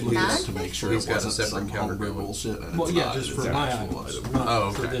said I did that look he's- up to make sure he's it got a wasn't separate some counter homebrew going. bullshit. And Well, it's yeah, not. just It's for an my actual items, item. not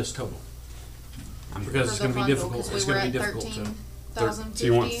Oh, for okay. this total. I'm Because For it's the going to be bundle, difficult. 'cause It's we were going to be at difficult to. 13,050. So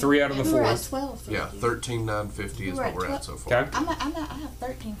you want 3 out of the We were 4. at 12. Yeah, 13,950 is We were what we're at at so far. Okay. I have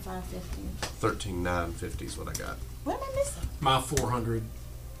 13,550. 13,950 is what I got. What am I missing? My 400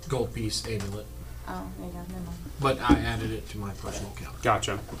 gold piece amulet. Oh, there you go. Never mind. But I added it to my personal account.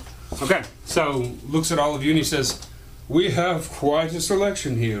 Gotcha. Okay, so looks at all of you and he says, we have quite a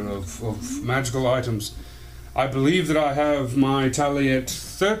selection here of magical items. I believe that I have my tally at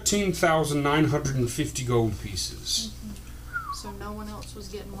 13,950 gold pieces. So no one else was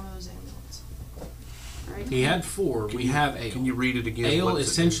getting one of those amulets. Right? He had 4. We have ale. Can you read it again? Ale What is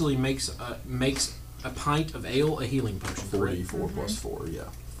it? essentially makes a pint of ale a healing potion. correct? 44 plus 4, yeah.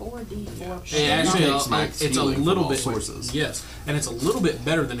 4D4. It actually, Takes max it's a healing from little all bit sources. yes, and it's a little bit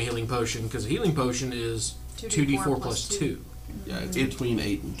better than a healing potion because a healing potion is 2d4 plus 2. Yeah, it's between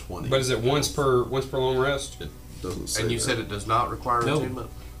 8 and 20. But is it once per long rest? It doesn't say And you that. said it does not require No. attunement?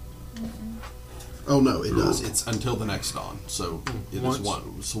 Oh, no, it does. It's until the next dawn. So it is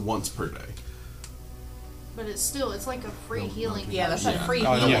Once. once per day. But it's still, it's like a free healing. Yeah, that's potion. a free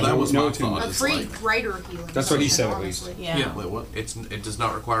Oh, healing. yeah, that was no my attunement. thought. A It's free like, greater healing. That's what he potion, said, at least. honestly. Yeah. wait, what? It does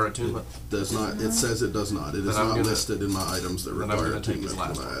not require attunement? Does not. It says it does not. It is Then I'm not gonna- listed in my items that then I'm require gonna take attunement this when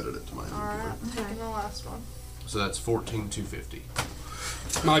last I one. added it to my inventory. Alright, I'm taking the last one. So that's 14,250.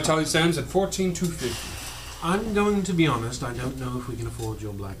 My tally stands at 14,250. I'm going to be honest. I don't know if we can afford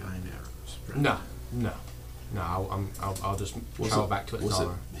your black iron arrows. No. I'll just Was travel it- back to it. Was it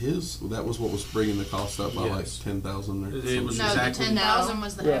his? That was what was bringing the cost up by like Yes. 10,000 or It something? was No, exactly- the 10,000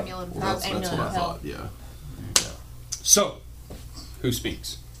 was the Yeah. amulet. Well, that's what I Amulet thought. Yeah. So, who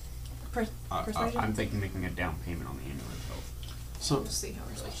speaks? I'm thinking making a down payment on the amulet itself. So We'll see how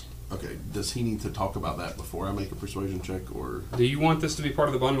it goes. okay, does he need to talk about that before I make a persuasion check, or Do you want this to be part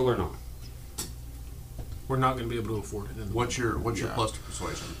of the bundle or not? We're not going to be able to afford it. What's your Yeah. plus to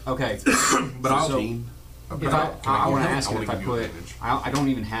persuasion? Okay, But I'll. 15? Okay. if I want to give- ask him wanna if I give you put, advantage. I don't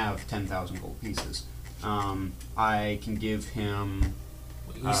even have 10,000 gold pieces. I can give him,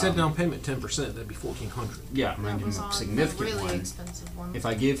 You said down payment 10%. That'd be 1,400. yeah, I'm going That to was give him on a the significant really one. expensive one. If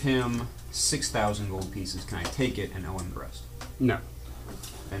I give him 6,000 gold pieces, can I take it and owe him the rest? No,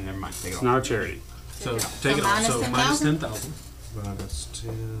 Then never mind, take it it's off. not a charity. So So take it off. minus So 10,000? minus 10,000. Minus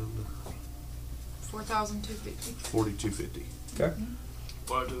 10, 4,250. 4,250. Okay.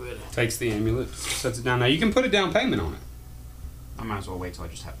 What do it? Takes the amulet, sets it down. Now you can put a down payment on it. I might as well wait till I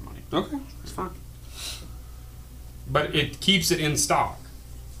just have the money. Okay, that's fine. But it keeps it in stock.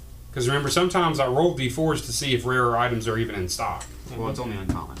 Because remember, sometimes I roll d4s to see if rarer items are even in stock. Well, it's only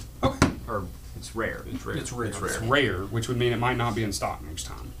uncommon. Okay. Or it's rare. It's rare. It's rare. It's rare, which would mean it might not be in stock next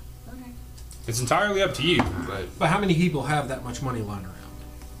time. Okay. It's entirely up to you, but But how many people have that much money lying around?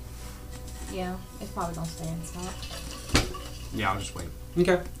 Yeah, it's probably gonna stay in stock. Yeah, I'll just wait.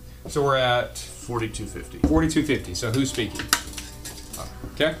 okay. So we're at 4,250. 4250. So who's speaking?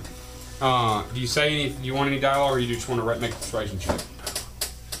 Okay. Do you say any? Do you want any dialogue, or you just want to make a persuasion check?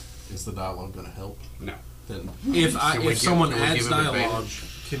 Is the dialogue going to help? No. Then If someone can we adds give him dialogue,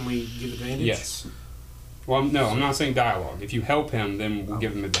 advantage? can we give advantage? Yes. Well, no, I'm not saying dialogue. If you help him, then we'll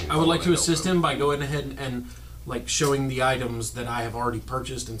give him advantage. I would like to help assist him. him by going ahead and like showing the items that I have already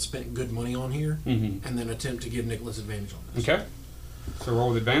purchased and spent good money on here, Mm-hmm. and then attempt to give Nicholas advantage on this. Okay. So roll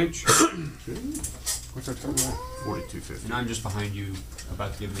with advantage. What's our total? 4,250. And I'm just behind you,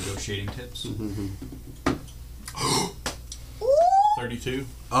 about to give negotiating tips. 32.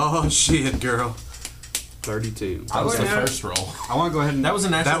 Oh, shit, girl. 32. I was the the first roll. I want to go ahead and That was a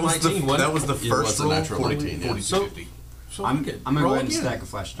natural That was 19, the wasn't that was the It first was a roll. natural 19, yeah. 4,250. So I'm good. gonna go Roll ahead and again. stack a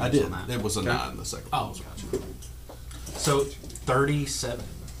flash I dice did. on that. It was a Okay. 9 the second Oh, roll. gotcha. So 37.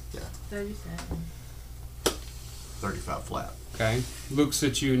 37. 35 flat. Okay. Looks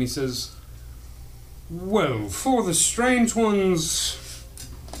at you and he says, well, for the strange ones,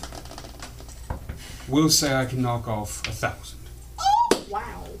 we'll say I can knock off 1,000.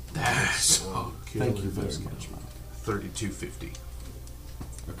 Wow. That's Thank you very much, Mike. 32.50.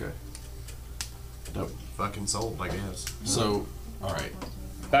 Okay. Dope. Fucking sold, I guess. So, all right.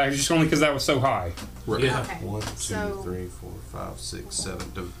 That was just only because that was so high. Right. Yeah. Okay. 1, 2, So- 3, 4, 5, 6,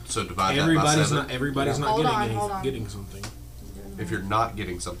 7. So divide that by Everybody's 7. not. Everybody's not Hold getting on, any, hold on. getting something. If you're not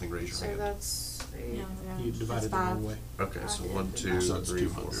getting something, raise your So hand. that's Yeah, yeah. You divide That's it the wrong 5. way. Okay, so I 1, did 2, So it's 3,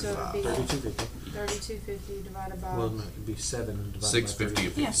 4, 200. So it'd 5. be 32.50. 32.50 divided by. Well, no, it'd be 7 divided 650 by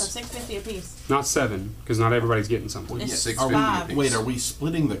 30. Yeah, so apiece. 650 a piece. Not 7, because not everybody's getting something. Well, It's yes. 650 5. apiece. Wait, are we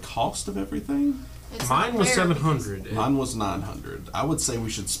splitting the cost of everything? It's Mine not was fair 700. Mine was 900. I would say we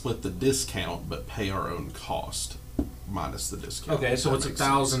should split the discount, but pay our own cost minus the discount. Okay, if so that it's makes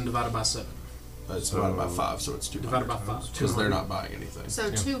 1,000 divided by 7. sense. It's divided by 5, so it's 200. Divided by 5. Because they're not buying anything.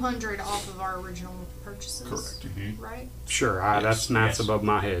 So 200 off of our original purchases. Correct. Right. Sure, Yes. that's maths Yes. above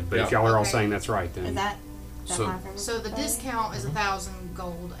my head. But if Yeah. y'all are all Okay. saying that's right, Is then that So- fine for everybody? So the discount is 1,000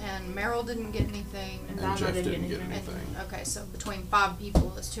 gold, and Meryl didn't get anything. And And Jeff didn't didn't get anything. anything. Okay, so between 5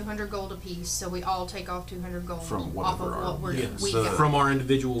 people, it's 200 gold apiece. So we all take off 200 gold From off whatever of our- what we're, Yes. we So- got. From our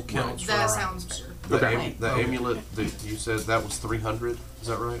individual counts. for That our sounds items. better. The, Okay. the amulet that you said, that was 300? Is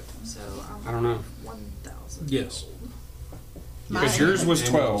that right? So I don't know. 1,000. Yes. because yours was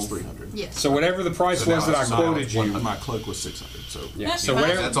Amulet was 12. 300. Yes. So whatever the price So was now that I it's not- quoted you, My cloak was 600, so. yeah. So That's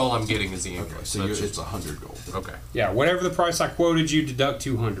whatever, That's all I'm getting is the Okay, amulet. so That's it's just- 100 gold. Okay. yeah, whatever the price I quoted you, deduct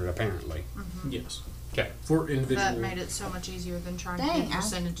 200 apparently. Yes. Okay. For individual. That made it so much easier than trying to Dang, do I-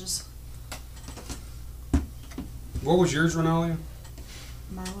 percentages. What was yours, Renalia?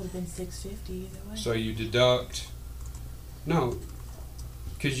 Mine would have been 650 either way. So you deduct. No,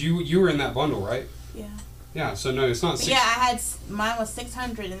 because you were in that bundle, right? yeah. Yeah. So no, it's not But six. yeah, I had mine was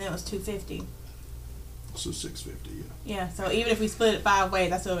 600 and then it was 250. So 650, yeah. Yeah, so even if we split it 5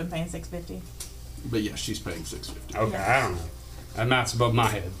 ways, I still would have been paying 650. But yeah, she's paying 650. Okay, Yeah. I don't know. That math's above my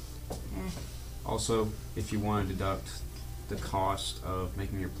head. Also, if you want to deduct the cost of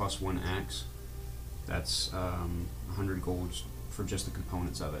making your +1 axe, that's 100 gold for just the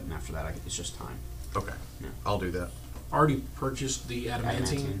components of it, and after that, it's just time. Okay. Yeah. I'll do that. Already purchased the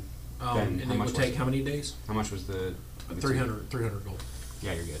adamantine. Then And how it much would was take it? how many days? How much was the 300 gold.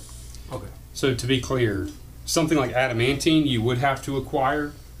 Yeah, you're good. Okay. So to be clear, something like adamantine you would have to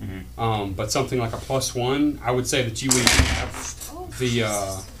acquire, but something like a +1, I would say that you would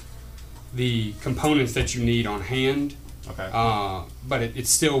have the components that you need on hand, Okay. but it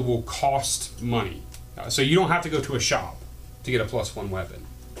still will cost money. So you don't have to go to a shop to get a +1 weapon.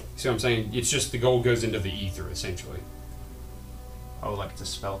 See what I'm saying? It's just the gold goes into the ether essentially. Oh, like it's a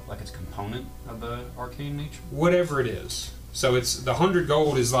spell, like it's a component of the arcane nature? Whatever it is. So it's the 100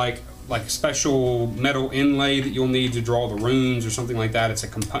 gold is like special metal inlay that you'll need to draw the runes or something like that. It's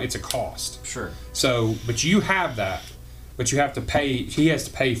a cost. Sure. So, but you have that, but you have to pay. He has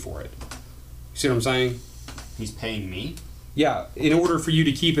to pay for it. You see what I'm saying? He's paying me? Yeah. In order for you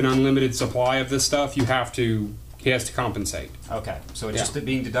to keep an unlimited supply of this stuff, you have to. He has to compensate. Okay. So it's Yeah. just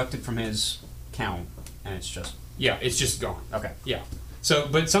being deducted from his count, and it's just. Yeah, it's just gone. Okay. Yeah. So,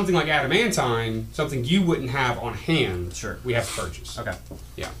 but something like adamantine, something you wouldn't have on hand, Sure. we have to purchase. Okay.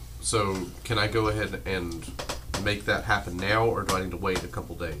 Yeah. So can I go ahead and make that happen now, or do I need to wait a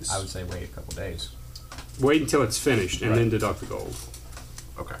couple days? I would say wait a couple days. Wait until it's finished and Right. then deduct the gold.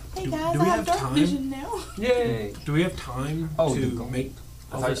 Okay. Hey Do- guys, do I we have have dark time? vision now. Yay! Do we have time Oh, the to gold. make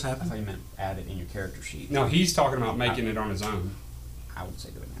I all thought, this I happen? thought you meant add it in your character sheet. No, he's talking about making it on his own. I would say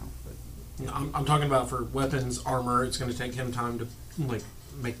do it now, but No, I'm talking about for weapons, armor. It's going to take him time to like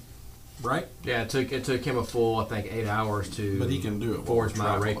make. Right? Yeah, it took him a full, I think, 8 hours to But he can do it while forge we're my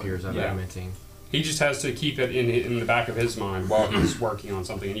traveling. rapiers of Yeah. adamantine. He just has to keep it in the back of his mind while he's working on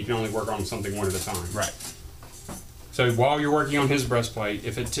something, and you can only work on something one at a time. right. So while you're working on his breastplate,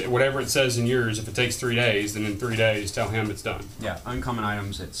 if whatever it says in yours, if it takes 3 days, then in 3 days tell him it's done. Yeah, uncommon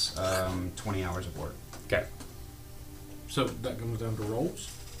items. It's 20 hours of work. Okay. So that comes down to rolls.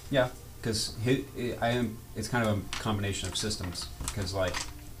 Yeah, because it's kind of a combination of systems. Because like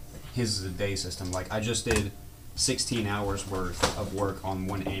his is a day system. Like I just did 16 hours worth of work on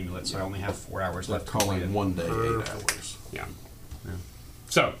one amulet, so I only have 4 hours They're left. to complete calling it. one day 8 Perfect. hours. Yeah. Yeah.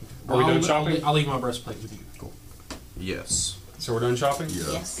 So are we done shopping? I'll leave my breastplate with you. Cool. Yes. So we're done shopping. Yeah.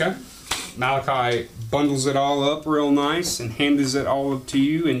 Yes. Okay. Malachi bundles it all up real nice and hands it all up to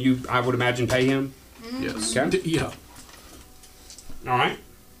you, and you, I would imagine, pay him. Yes. Okay. Yeah. All right.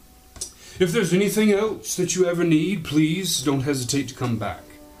 If there's anything else that you ever need, please don't hesitate to come back.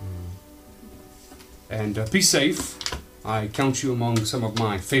 And be safe. I count you among some of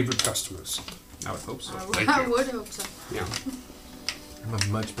my favorite customers. I would hope so. I would hope so. Yeah. I'm a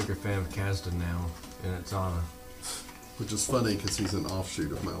much bigger fan of Kasdan now, and it's on. Which is funny because he's an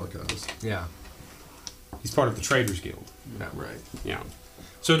offshoot of Malakai's. Yeah. He's part of the Traders Guild. Right. Yeah.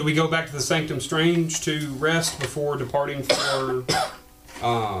 So do we go back to the Sanctum Strange to rest before departing for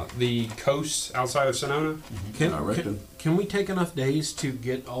the coast outside of Sonona? Can, I reckon. can we take enough days to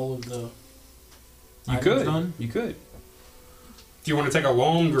get all of the You items could. done? You could. If you want to take a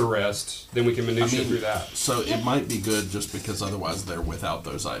longer rest, then we can minutia through that. So it might be good just because otherwise they're without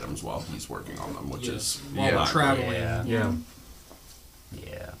those items while he's working on them, which is While Yeah. we're traveling.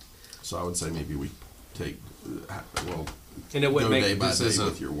 Yeah. So I would say maybe we take well And it would go make day by this day isn't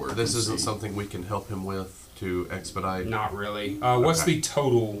with your work. this and isn't see. something we can help him with to expedite. Not really. What's Okay.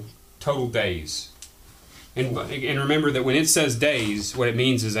 the total days? And remember that when it says days, what it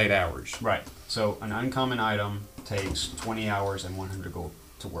means is 8 hours. Right. So an uncommon item takes 20 hours and 100 gold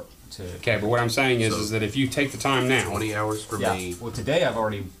to work. Okay, but what I'm saying is, So- is that if you take the time now, 20 hours for Yeah. me. Well, today I've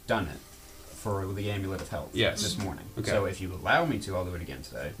already done it for the Amulet of Health. Yes. This morning. Okay. So if you allow me to, I'll do it again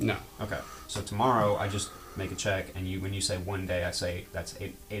today. no. Okay. So tomorrow I just make a check, and when you say one day, I say that's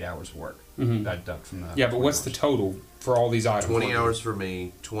eight hours of work. Mhm. I deduct from the. Yeah, but what's the total for all these items? 20 hours for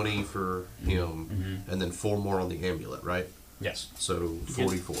me, 20 for him, Mhm. and then 4 more on the amulet, right? Yes. So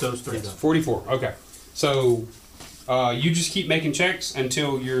 44. Those three Yes. done. 44. Okay. So you just keep making checks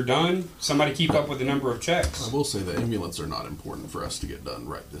until you're done. Somebody keep up with the number of checks. I will say the amulets are not important for us to get done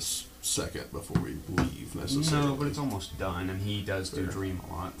right this second before we leave necessarily. No, but it's almost done, and he does do Fair. dream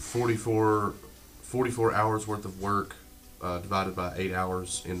a lot. 44 hours worth of work divided by 8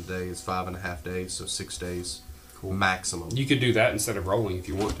 hours in a day is 5.5 days, so 6 days maximum. You could do that instead of rolling if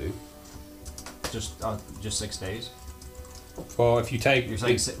you want to. Just 6 days. Well, if you take, You're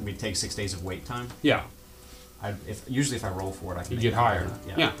saying we take 6 days of wait time. yeah, Usually if I roll for it, I can you make get it higher.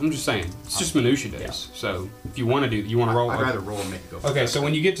 Yeah. Yeah, I'm just saying. It's just minutia days. So if you want to you want to roll. I'd rather roll and make it go. Okay, so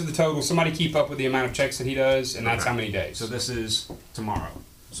when you get to the total, somebody keep up with the amount of checks that he does, and that's Okay. how many days. So this is tomorrow.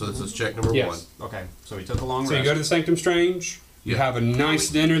 So this is check number Yes. 1. Okay. So we took a long So you rest. go to the Sanctum Strange. You Yeah. have a nice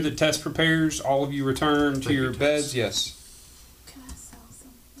dinner that Tess prepares. All of you return to Thank your you, beds. Tess. Yes, Can I sell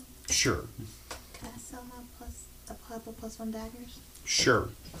something? sure, Can I sell my couple +1 daggers? sure.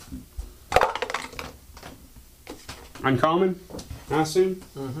 Uncommon, I assume.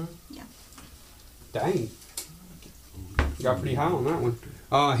 Mm-hmm. Yeah. Dang, got pretty high on that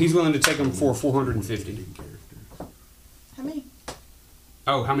one. He's willing to take them for 450. How many?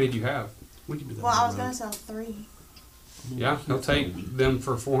 Oh, how many do you have? We can do that. Well, I on was the gonna road. sell 3. Yeah, he'll take them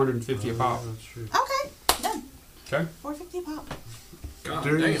for 450 a pop. That's true. Okay, done. Okay. 450 a pop.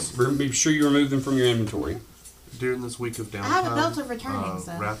 During, damn. this, Be sure you remove them from your inventory. during this week of downtime, I have a belt of returning,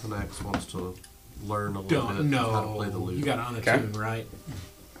 so. Rathanax wants to learn a little bit Don't, of how to play the no. lute. You got to Okay. unattune, right?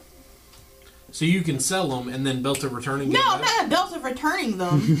 So you can sell them and then belt of returning. No, get I'm back? not a belt of returning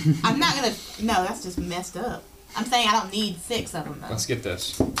them. I'm not gonna. No, that's just messed up. I'm saying I don't need 6 of them though. Let's get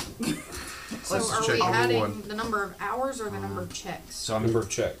this So Let's are check we number adding 1. the number of hours or the number of checks? So I'm number of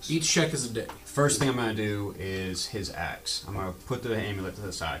checks. Each check is a day. First thing I'm going to do is his axe. I'm going to put the amulet to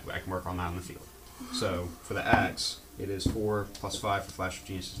the side. I can work on that in the field. So for the axe, it is 4 plus 5 for Flash of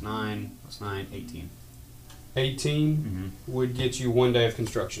Genius is 9 plus 9, 18. 18 Mm-hmm. would get you 1 day of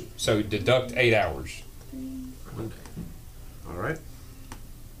construction. So deduct 8 hours. One day. All right.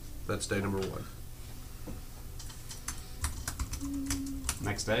 That's day number 1.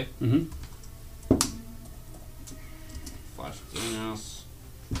 Next day, Mm-hmm. Flash of Genius.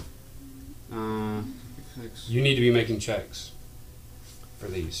 6. You need to be making checks for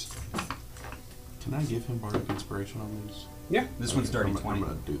these. Can I give him bardic inspiration on these? Yeah. This one's dirty I'm 20.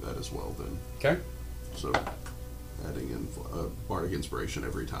 gonna do that as well then. Okay. So adding in bardic inspiration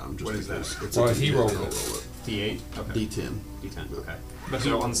every time. Just What is because that? It's Well, a he D10, rolled he'll it. roll it. D8? Okay. D10. D10, okay.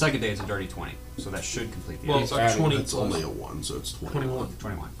 So on the second day, it's a dirty 20. So that should complete the Well, axe. it's like adding- 20 That's plus only a 1, so it's 20. 21.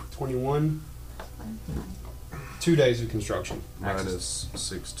 21. 21. 2 days of construction. Axe Minus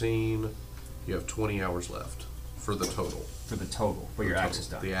 16. You have 20 hours left for the total. for the total, but your The axe is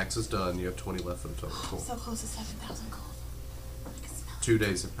total. done. The axe is done. You have 20 left for the total. Cool. So close to 7,000 gold. I can smell it. 2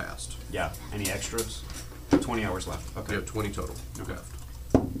 days have passed. Yeah. Any extras? 20 hours left. Okay. You have 20 total Okay. left.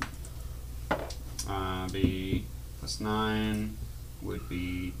 Be plus 9 would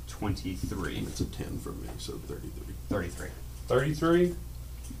be 23. And it's a 10 from me, so 33. 33. 33.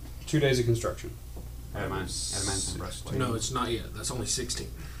 2 days of construction. Adamantine breastplate. No, it's not yet. That's only 16.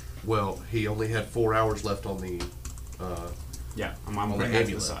 Well, he only had 4 hours left on the Yeah, I'm on the putting that to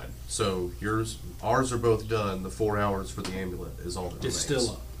the amulet. side. So ours are both done. The 4 hours for the amulet is all that It's remains. still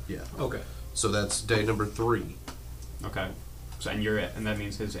up. Yeah. Okay. So that's day number 3. Okay. So and that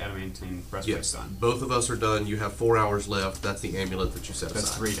means his adamantine breastplate's Yes, done. both of us are done. You have 4 hours left. That's the amulet that you set That's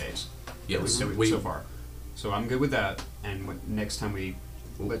aside. 3 days. Yes, So far. So I'm good with that. And next time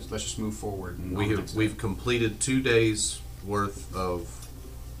let's just move forward. And we've completed 2 days worth of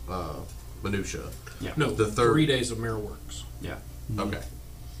minutia. Yeah. No, The third- 3 days of mirror works. Yeah. Okay.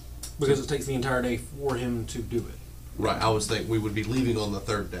 Because it takes the entire day for him to do it. Right. I was thinking we would be leaving on the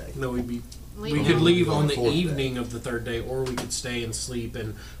 3rd day. No, we Leaving could on- leave on on the the 4th day. evening of the 3rd day, or we could stay and sleep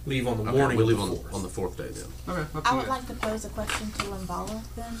and leave on the Okay, morning we of leave the on 4th. on the 4th day then. Okay. Up I to would you. like to pose a question to Limbala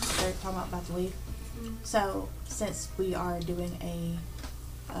then. They're talking about to leave. So, since we are doing a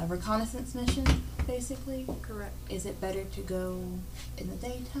reconnaissance mission, basically, Correct. is it better to go in the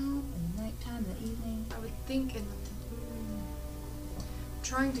daytime, in the nighttime, in the evening? I would think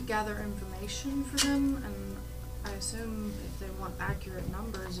trying to gather information for them, and I assume if they want accurate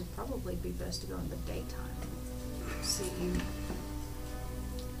numbers, it'd probably be best to go in the daytime. See,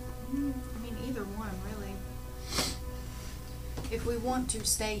 I mean, either one, really. If we want to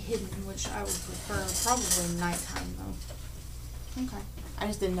stay hidden, which I would prefer, probably nighttime, though. Okay. I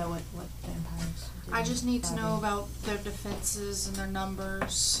just didn't know what vampires do. I just need to know Friday. about their defenses and their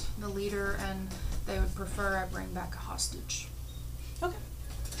numbers, the leader, and they would prefer I bring back a hostage. Okay.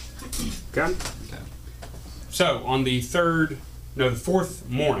 Okay. Okay. So on the 4th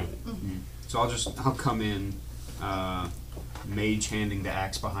morning, So I'll come in, mage handing the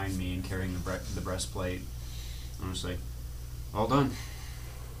axe behind me and carrying the breastplate. I'm just like, all done.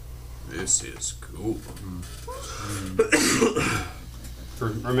 This is cool.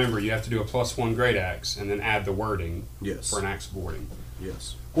 remember you have to do a +1 great axe and then add the wording Yes. for an axe boarding.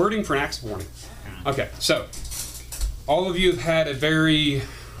 Yes. Wording for an axe boarding. Okay, so all of you have had a very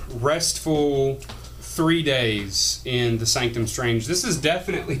restful 3 days in the Sanctum Strange. This has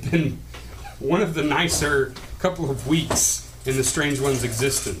definitely been one of the nicer couple of weeks in the Strange One's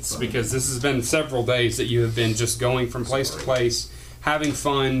existence, because this has been several days that you have been just going from place to place, having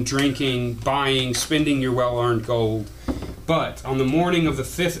fun, drinking, buying, spending your well-earned gold. But on the morning of the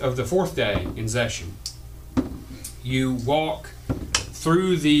 4th day in Zeshan, you walk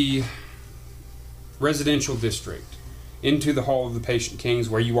through the residential district into the Hall of the Patient Kings,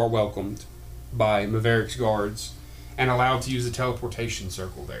 where you are welcomed by Mavericks guards and allowed to use the teleportation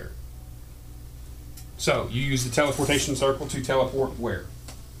circle there. So, you use the teleportation circle to teleport where?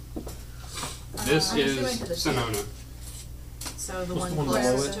 This I'm assuming is to the Sonona. So the What's one the one below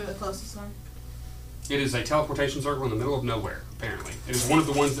closest it? to The it. closest one? It is a teleportation circle in the middle of nowhere, apparently. It is one of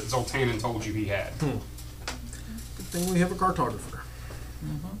the ones that Zoltanin told you he had. Good thing we have a cartographer.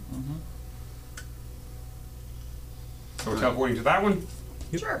 So we're teleporting to that one?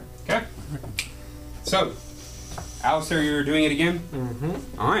 Sure. Okay. So, Alistair, you're doing it again?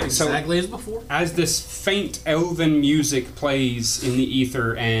 Mm-hmm. Alright, so Exactly as before. as this faint elven music plays in the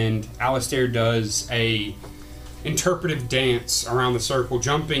ether and Alistair does a interpretive dance around the circle,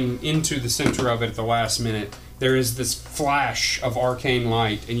 jumping into the center of it at the last minute, there is this flash of arcane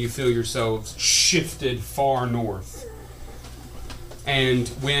light and you feel yourselves shifted far north. And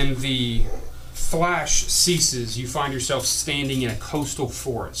when the flash ceases, you find yourself standing in a coastal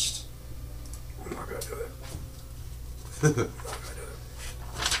forest. I'm not gonna do it.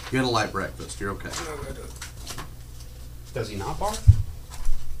 You had a light breakfast. You're okay. Does he not bark?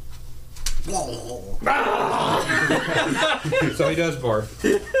 So he does bark.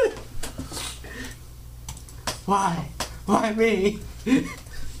 Why? Why me?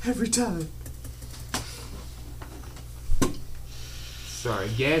 Every time. Sorry,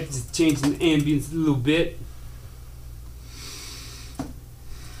 yeah, just changing the ambience a little bit.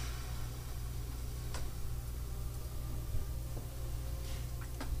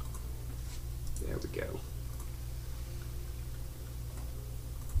 There we go.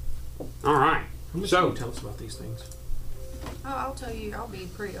 All right. How much So- can you tell us about these things? Oh, I'll tell you, I'll be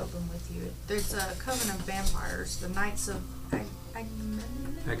pretty open with you. There's a coven of vampires, the Knights of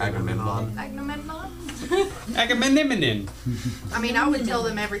Agamemnon. Agamemnon? Agamemnon. I mean, I would tell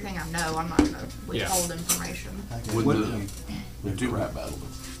them everything I know. I'm not going to withhold information. Would do rap battle.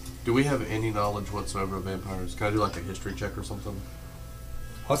 Do we have any knowledge whatsoever of vampires? Can I do like a history check or something?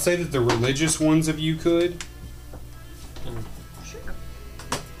 I'll say that the religious ones of you could. Sure.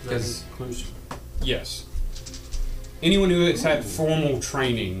 Because yes, anyone who has had formal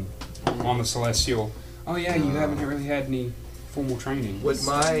training on the Celestial. Oh yeah, you haven't really had any formal training. Would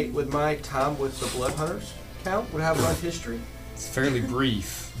my time with the Blood Hunters count? Would I have a history? It's fairly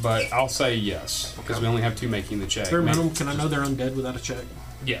brief, but I'll say yes because we only have 2 making the check. Bare minimum, can I know they're undead without a check?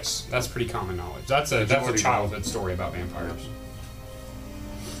 Yes, that's pretty common knowledge. That's a already childhood story about vampires.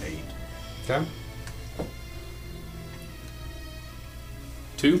 8. Okay.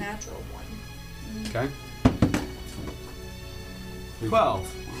 2. Natural 1. Okay.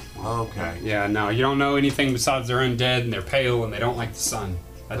 12. Okay. Yeah, no, you don't know anything besides they're undead and they're pale and they don't like the sun.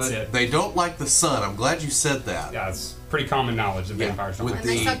 That's it. They don't like the sun. I'm glad you said that. Yeah, it's pretty common knowledge that Yeah, vampires don't with like And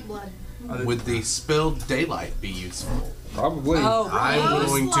they the sun. suck blood. Would the spilled daylight be useful? Probably. Oh, I'm Most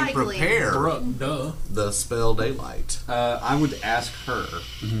going to likely. prepare Bruh, duh. the spell daylight. I would ask her,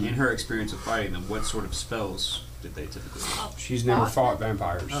 in her experience of fighting them, what sort of spells did they typically use? She's never fought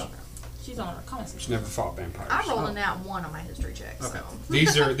vampires. Oh, she's on a reconnaissance. She's never fought vampires. I rolled a nat 1 on my history check. Okay. So.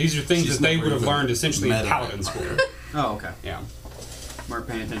 These are things She's that they never would have even learned essentially in met a paladin vampire. school. Oh, okay. Yeah. Weren't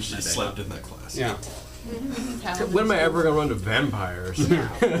paying attention She that day. slept in that class. Yeah. When am I ever going to run to vampires?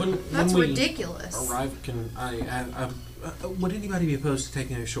 When That's we ridiculous. arrive, would anybody be opposed to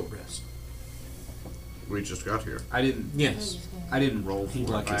taking a short rest? We just got here. I didn't. Yes. I didn't roll for He'd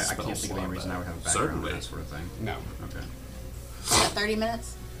it. like but his I can't spell think of any slot reason back. I would have a background Certainly. on that sort of thing. No. Okay. 30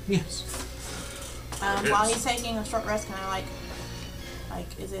 minutes. Yes. While he's taking a short rest, can I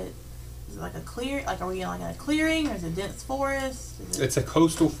is it like a clear? Like, are we in like a clearing, or is it dense forest? Is it, It's a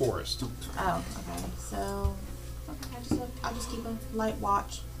coastal forest. oh, okay. So, okay, I'll just keep a light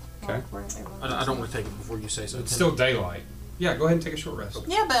watch. while Okay. I don't want to take it before you say so. It's still daylight. Yeah, go ahead and take a short rest.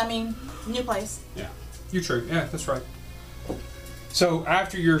 Yeah, but I mean, new place. Yeah, you're true. Yeah, that's right. So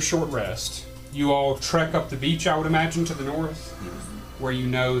after your short rest, you all trek up the beach, I would imagine, to the north, where you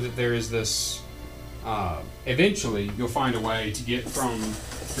know that there is this. Eventually, you'll find a way to get from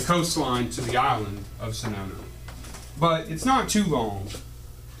the coastline to the island of Sonoma. But it's not too long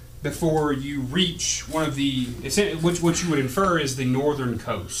before you reach one of the, which you would infer is the northern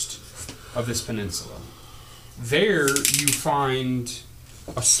coast of this peninsula. There you find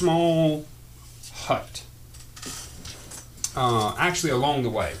a small hut. Actually, along the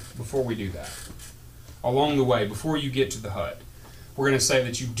way, before we do that, along the way, before you get to the hut, we're going to say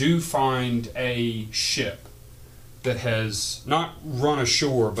that you do find a ship that has not run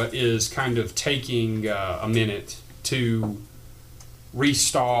ashore, but is kind of taking a minute to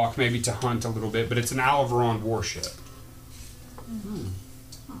restock, maybe to hunt a little bit, but it's an Alvaron warship.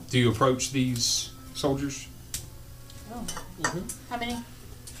 Do you approach these soldiers? Oh. How many?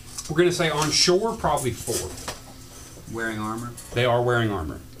 We're going to say on shore, probably 4. Wearing armor. They are wearing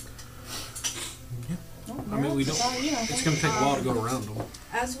armor. I mean, we don't. It's going to take a while to go around them.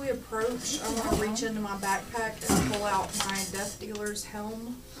 As we approach, I want to reach into my backpack and pull out my Death Dealer's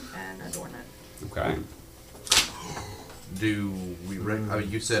helm and adorn it. Okay. Do we? I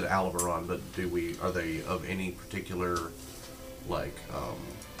mean, you said Alvaron, but are they of any particular, like,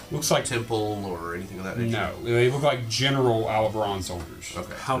 Looks like temple or anything of that nature? no. They look like general Alvaron soldiers.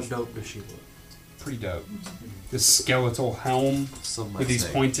 Okay. How dope does she look? Pretty dope. This skeletal helm Some might with these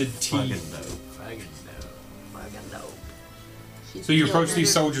say pointed fucking teeth. dope. So you approach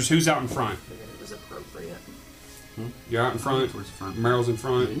these soldiers. Who's out in front? Figured it was appropriate. You're out in front. Towards the front. Meryl's in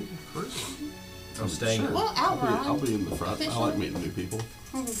front. I'm staying. Well, I'll Alvaron. be in the front. I like meeting new people.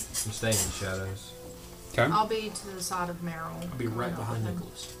 I'm staying in the shadows. Okay. I'll be to the side of Meryl. I'll be right behind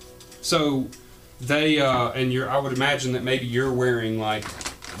Nicholas. So they and I would imagine that maybe you're wearing like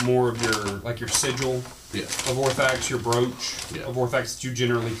more of your sigil Yeah. of Orthax, your brooch Yeah. of Orthax that you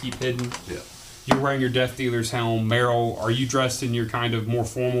generally keep hidden. Yeah. You're wearing your Death Dealer's helm. Meryl, are you dressed in your kind of more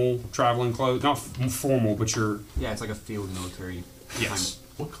formal traveling clothes? Not formal, but your Yeah, it's like a field military yes.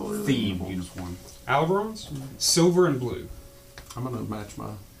 What color are theme they? uniform. Alvarons, silver and blue. I'm gonna match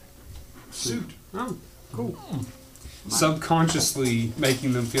my suit. Oh, cool. Subconsciously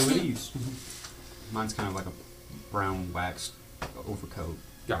making them feel at ease. Mine's kind of like a brown waxed overcoat.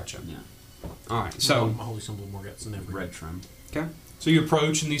 Gotcha. Yeah, All right. So my holy symbol more gets in every red trim. okay. So you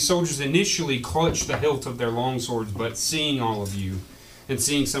approach, and these soldiers initially clutch the hilt of their long swords, but seeing all of you, and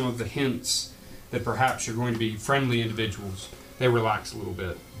seeing some of the hints that perhaps you're going to be friendly individuals, they relax a little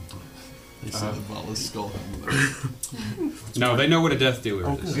bit. They said Vala's skull helmet. No, they know what a Death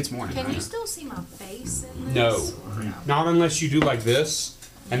Dealer is. It's morning. Can right? you still see my face in No. this? Or no? Not unless you do like this,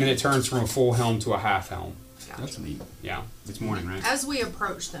 and then it turns from a full helm to a half helm. Gotcha. That's neat. Yeah. It's morning, right? As we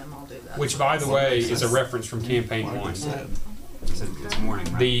approach them, I'll do that. Which, by the way, is a reference from Campaign Like I 1. said. It's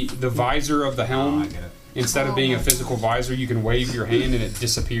morning, right? The visor of the Oh, I helm, get it. instead of being a physical visor, you can wave your hand and it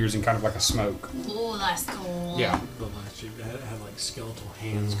disappears in kind of like a smoke. Oh, that's cool. Yeah. The last chick that had like skeletal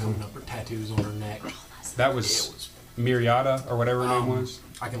hands coming up, her tattoos on her neck. That was Myriada, or whatever her name was.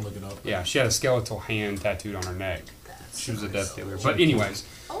 I can look it up. Yeah, she had a skeletal hand tattooed on her neck. She was a Death Dealer. But Oh. anyways,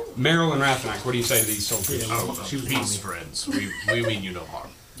 Meryl and Rathanac, what do you say to these soldiers? Oh, She was peace, mommy. friends. We mean you no harm.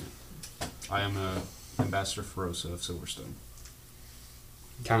 I am Ambassador Ferosa of Silverstone.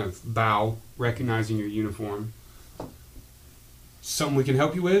 kind of bow, recognizing your uniform. Something we can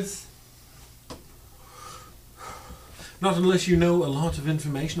help you with? Not unless you know a lot of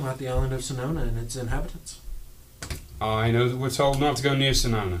information about the island of Sonona and its inhabitants. I know that we're told not to go near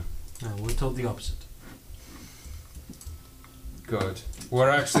Sonona. No, we're told the opposite. Good. We're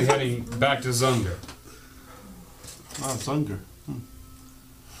actually heading back to Zunger. Ah, Zunger.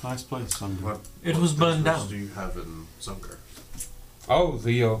 Nice place, Zunger. What It was burned what down. do you have in Zunger? Oh,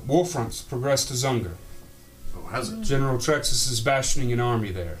 the war front's progressed to Zunger. Oh, has it? General Trexus is bastioning an army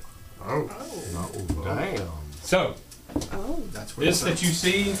there. Oh. Damn. So, Oh. That's where this that you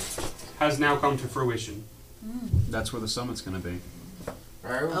see has now come to fruition. That's where the summit's going to be.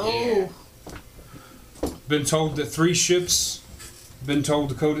 Oh. Been told that 3 ships been told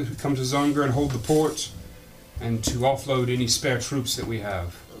to come to Zunger and hold the port and to offload any spare troops that we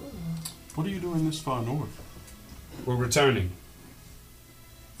have. What are you doing this far north? We're returning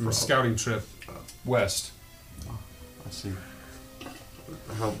from a From- scouting trip west. I see.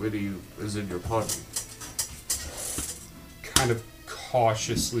 How many is in your party? Kind of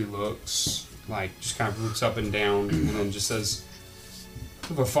cautiously looks, like just kind of looks up and down, and then just says,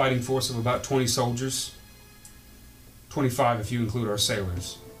 "We have a fighting force of about 20 soldiers. 25 if you include our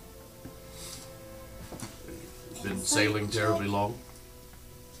sailors." Been sailing terribly long?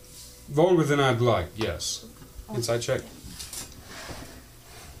 Longer than I'd like, yes. Inside check.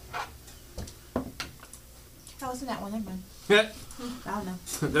 That wasn't that one, never mind. Yeah. I don't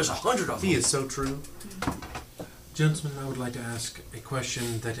know. There's 100 of them. He is so true. Gentlemen, I would like to ask a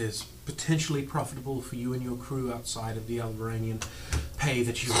question that is potentially profitable for you and your crew outside of the Alvaranian pay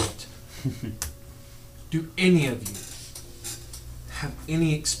that you get. Do any of you have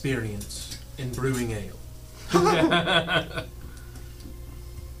any experience in brewing ale?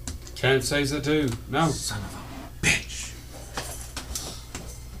 Can't say that too. No. Son of a bitch!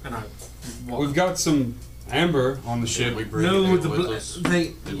 And I walk. We've got some amber on the Did ship. we bring No, ale the with bla- us?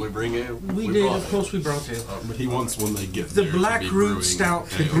 they. Did we bring ale? We did, brought of ale. course, we brought ale. But he wants when they get The there to Black be Root brewing Stout,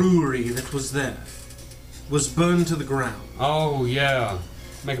 the ale. brewery that was there, was burned to the ground. Oh, yeah.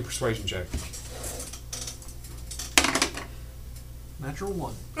 Make a persuasion check. Natural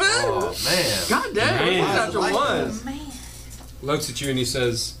 1. Oh, man. God damn, Man. what's after Like one? this. Man. Looks at you and he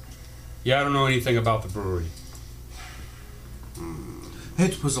says, "Yeah, I don't know anything about the brewery."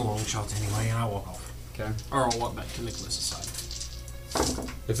 It was a long shot anyway, and I walk off. Okay. Or I'll walk back to Nicholas's side.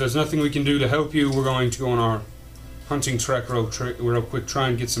 If there's nothing we can do to help you, we're going to go on our hunting trek real quick, try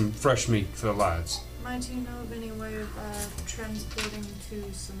and get some fresh meat for the lads. Might you know of any way of transporting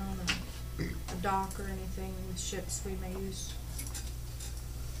to Sonoma? A dock or anything with ships we may use?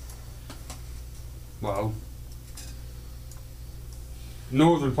 Well,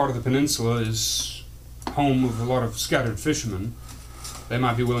 northern part of the peninsula is home of a lot of scattered fishermen. They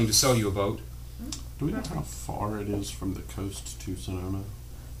might be willing to sell you a boat. Do we know how far it is from the coast to Sonona?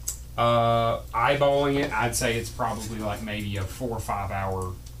 Eyeballing it, I'd say it's probably like maybe a 4 or 5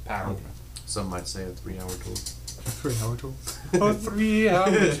 hour paddle. Some might say a 3-hour tour. 3 hour tour. A 3 hour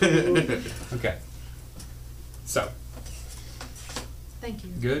tour. Okay. So, Thank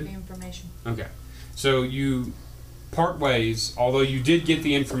you Good. for the information. okay. So you part ways, although you did get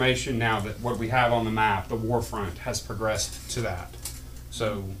the information now that what we have on the map, the war front has progressed to that.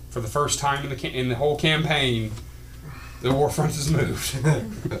 So for the first time in the whole campaign, the war front has moved.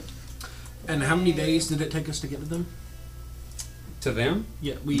 And how many days did it take us to get to them? To them,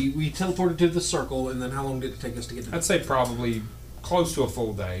 Yeah, we teleported to the circle, and then how long did it take us to get to them? I'd say probably close to a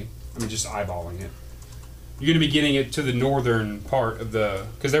full day. I mean, just eyeballing it. You're going to be getting it to the northern part of the,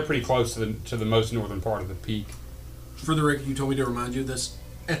 because they're pretty close to the most northern part of the peak. For the record, you told me to remind you of this.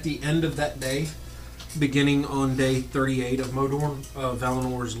 At the end of that day, beginning on day 38 of Modorn,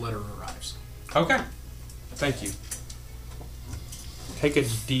 Valinor's letter arrives. Okay. Thank you. Take a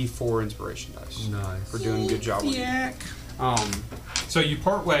D4 inspiration dice. Nice. For doing a good job on it. So you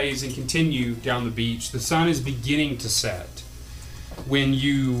part ways and continue down the beach. The sun is beginning to set when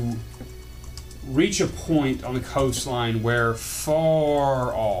you reach a point on the coastline where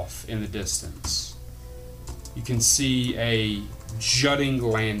far off in the distance you can see a jutting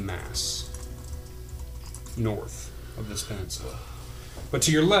landmass north of this peninsula. But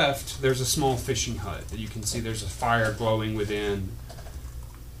to your left, there's a small fishing hut that you can see. There's a fire glowing within.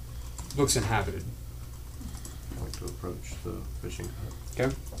 Looks inhabited. I'd like to approach the fishing hut.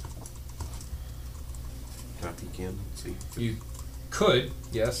 Okay? Can I peek in? See? You could,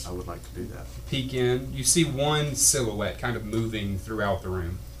 yes, I would like to do that. peek in. You see one silhouette kind of moving throughout the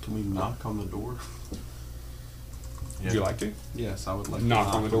room. Can we knock on the door? Would you like to? Yes, I would like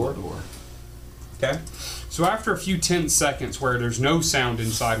Knock to on the door? Okay. So after a few tense seconds where there's no sound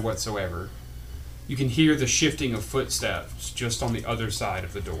inside whatsoever, you can hear the shifting of footsteps just on the other side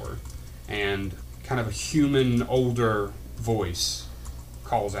of the door. And kind of a human, older voice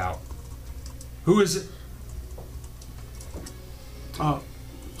calls out, "Who is it?"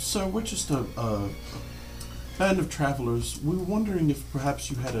 Sir, we're just a band of travelers. We were wondering if perhaps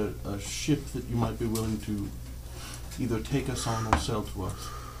you had a ship that you might be willing to either take us on or sell to us.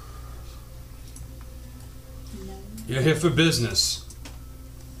 No. You're here for business.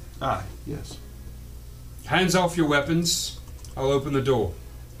 Aye, yes. Hands off your weapons. I'll open the door.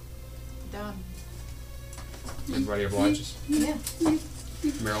 Done. Everybody obliges. Yeah.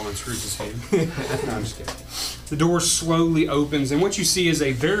 Marilyn screws his head. No, I'm just kidding. The door slowly opens, and what you see is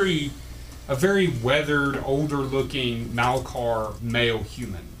a very weathered, older-looking Malkar male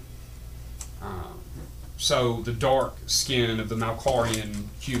human. So the dark skin of the Malkarian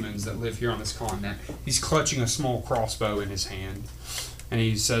humans that live here on this continent. He's clutching a small crossbow in his hand, and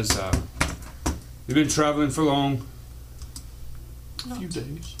he says, "You've been traveling for long?" A few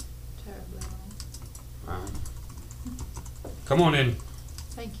days. Terribly wrong. Come on in.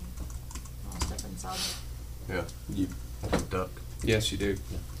 Thank you. I'll step inside. Yeah. You, Like a duck. Yes, you do.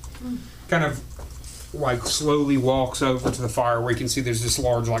 Kind of like slowly walks over to the fire where you can see there's this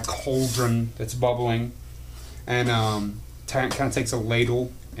large like cauldron that's bubbling, and kind of takes a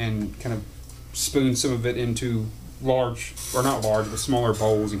ladle and kind of spoons some of it into large, or not large, but smaller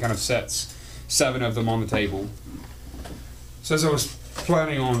bowls, and kind of sets 7 of them on the table. Says, "I was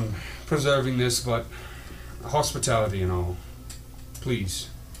planning on preserving this, but hospitality and all. Please."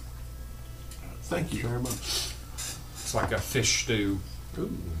 thank you very much. It's like a fish stew. Do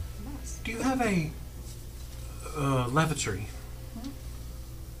you have a lavatory?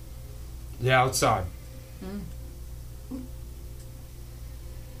 Yeah, outside.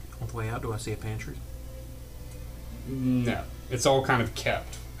 On the way out, do I see a pantry? No. It's all kind of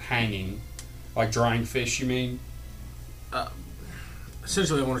kept hanging. Like drying fish, you mean?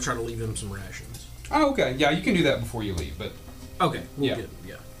 Essentially, I want to try to leave him some rations. Oh, okay. Yeah, you can do that before you leave, but Okay. Yeah.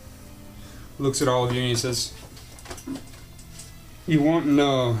 Yeah. looks at all of you and he says, "You want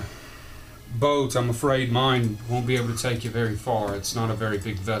no boat? I'm afraid mine won't be able to take you very far. It's not a very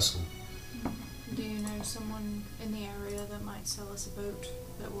big vessel." Do you know someone in the area that might sell us a boat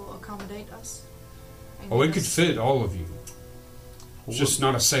that will accommodate us? And Oh, give it could us- fit all of you. It's just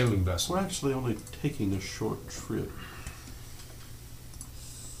not a sailing vessel. We're actually only taking a short trip.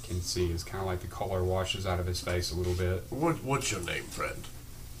 You can see it's kind of like the color washes out of his face a little bit. What's your name, friend?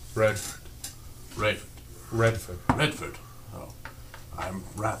 Redford. Redford. Redford. Redford. Oh, I'm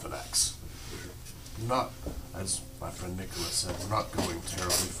Rathanax. Not, as my friend Nicholas said, we're not going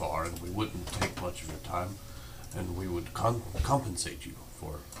terribly far, and we wouldn't take much of your time, and we would compensate you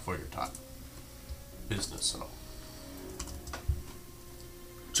for your time, business and all.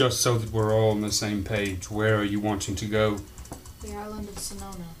 Just so that we're all on the same page, where are you wanting to go? The island of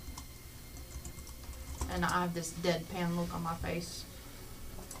Sonona. And I have this deadpan look on my face.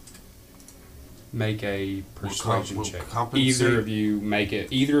 Make a persuasion we'll check. compensate- Either of you make it.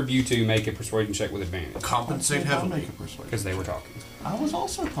 Either of you two make a persuasion check with advantage Compensate I'll heavily. make a persuasion. because they were talking. I was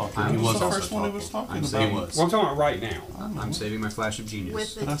also talking. I He was was the also first one who was talking. talking I'm about saying- it. was. Well, I'm talking about right now. I know. I'm saving my flash of genius.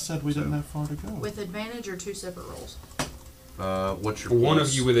 With But I said we didn't have far to go. With advantage or 2 separate rolls? What's your One plus?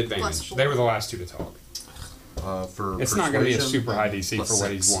 of you with Plus advantage. 4. They were the last two to talk. For It's not going to be a persuasion? super high DC Plus for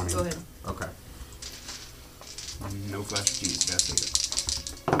what he's 6. wanting. Go ahead. Okay. No flash of genius, gotta save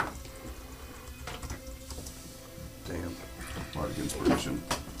it. Damn. Bardic inspiration.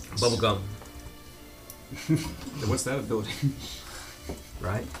 Bubblegum. What's that ability?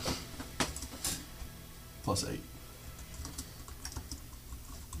 Right? Plus 8.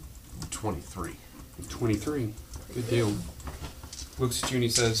 23. 23. Good deal. Looks at you and he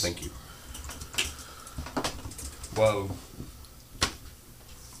says, Thank you. "Well,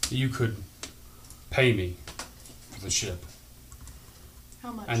 you could pay me for the ship.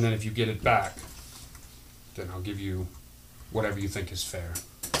 How much? And then if you get it back, then I'll give you whatever you think is fair.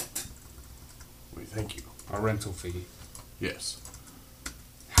 We thank you. A rental fee. Yes.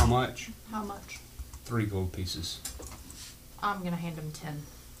 How much? How much? 3 gold pieces." I'm gonna hand him 10.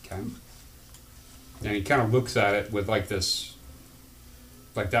 Okay. And he kind of looks at it with like this,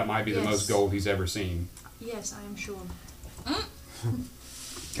 like that might be the Yes. most gold he's ever seen. Yes, I am sure.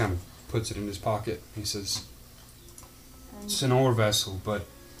 Kind of puts it in his pocket. He says, And "It's an ore vessel, but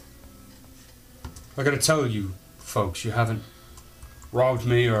I gotta tell you, folks, you haven't robbed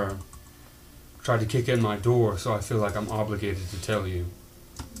me or tried to kick in my door, so I feel like I'm obligated to tell you.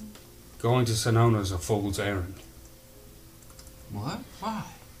 Going to Sonona is a fool's errand. What? Why?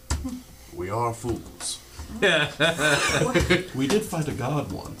 We are fools. We did fight a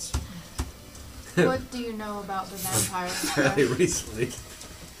god once. What do you know about the vampires? Fairly Brett? recently.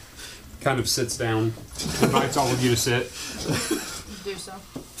 Kind of sits down, invites all of you to sit. Do so.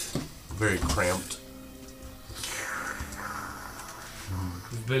 Very cramped.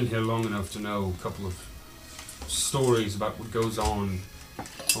 We've been here long enough to know a couple of stories about what goes on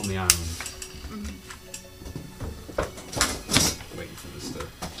the island. Waiting for this to...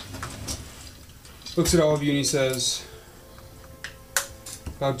 Looks at all of you and he says,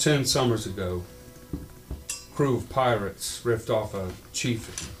 about 10 summers ago, a crew of pirates ripped off a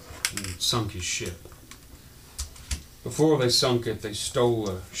chieftain and sunk his ship. Before they sunk it, they stole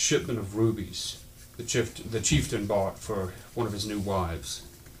a shipment of rubies the chieftain bought for one of his new wives.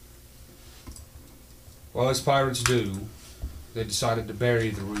 Well, as pirates do, they decided to bury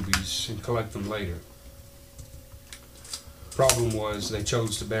the rubies and collect them later. Problem was, they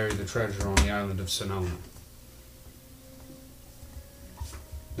chose to bury the treasure on the island of Sonoma.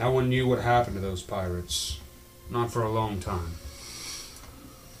 No one knew what happened to those pirates, not for a long time.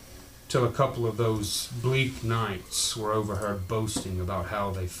 Till a couple of those bleak nights were overheard boasting about how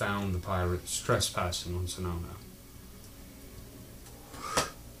they found the pirates trespassing on Sonoma.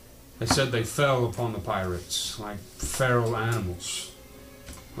 They said they fell upon the pirates like feral animals,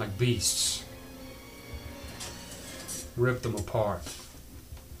 like beasts, ripped them apart,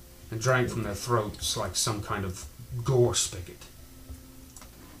 and drank from their throats like some kind of gore spigot.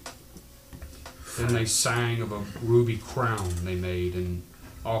 Then they sang of a ruby crown they made and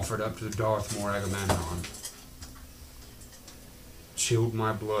offered up to the Darthmore Agamemnon. Chilled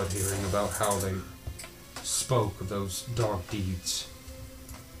my blood hearing about how they spoke of those dark deeds.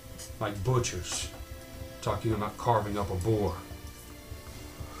 Like butchers, talking about carving up a boar.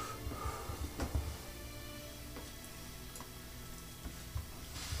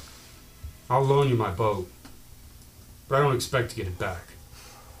 I'll loan you my boat, but I don't expect to get it back.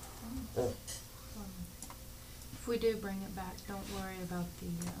 If we do bring it back, don't worry about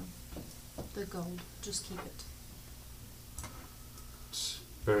the gold. Just keep it. It's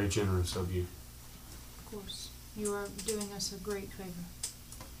very generous of you. Of course. You are doing us a great favor.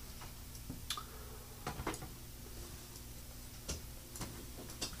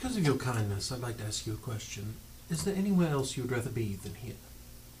 Because of your kindness, I'd like to ask you a question. Is there anywhere else you would rather be than here?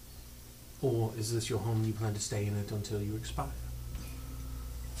 Or is this your home and you plan to stay in it until you expire?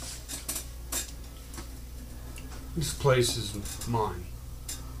 This place is mine.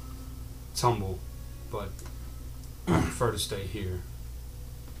 It's humble, but I prefer to stay here.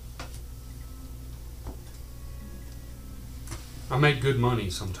 I make good money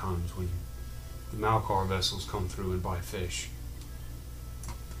sometimes when the Malkar vessels come through and buy fish.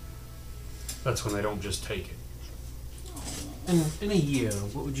 That's when they don't just take it. And in a year,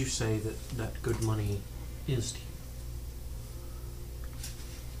 what would you say that good money is to you?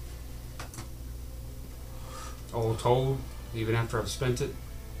 All told, even after I've spent it,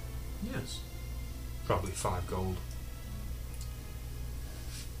 Yes. probably 5 gold.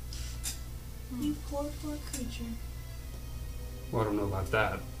 You poor creature. Well, I don't know about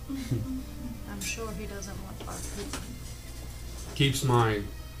that. I'm sure he doesn't want our food. Keeps my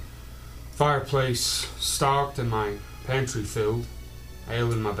fireplace stocked and my pantry filled.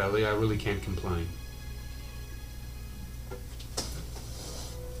 Ale in my belly, I really can't complain.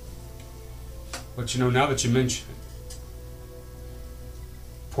 But you know, now that you mention it,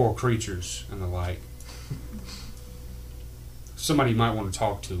 poor creatures and the like, somebody you might want to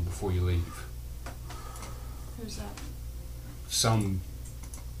talk to before you leave. Who's that? Some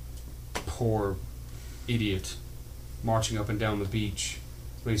poor idiot marching up and down the beach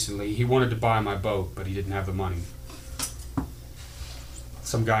recently. He wanted to buy my boat, but he didn't have the money.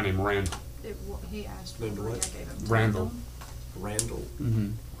 Some guy named Randall. He asked for Named it. what? I gave him Randall. Randall. Mm-hmm.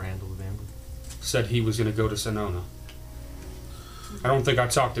 Randall the Vandal. Said he was going to go to Sonoma. I don't think I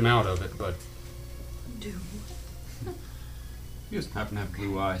talked him out of it, but Do. He doesn't happen to have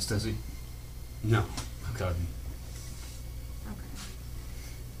blue eyes, does he? no, he doesn't. Okay.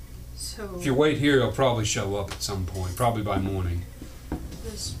 So If you wait here, he'll probably show up at some point, probably by morning.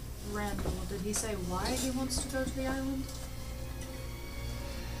 this Randall, did he say why he wants to go to the island?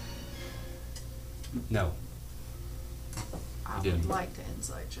 No, I He didn't. would like to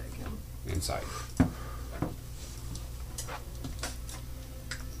insight check him. insight.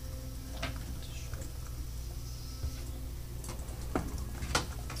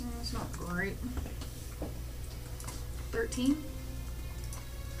 That's not great. 13?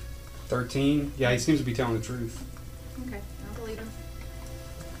 13? Yeah, he seems to be telling the truth. Okay, I believe him.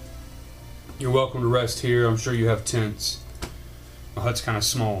 You're welcome to rest here. I'm sure you have tents. The hut's kind of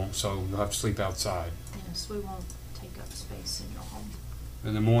small, so you'll have to sleep outside. Yes, we won't take up space in your home.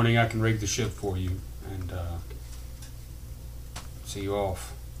 In the morning, I can rig the ship for you and see you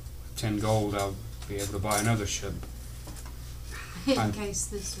off. 10 gold, I'll be able to buy another ship. In I'm- case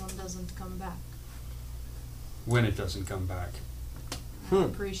this one doesn't come back. When it doesn't come back. I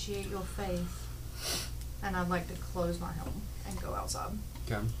appreciate your faith. And I'd like to close my helm and go outside.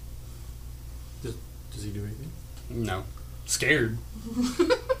 Okay. Does he do anything? No. Scared.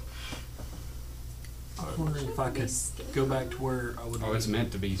 I was wondering if I could go back to where I would. Oh, it's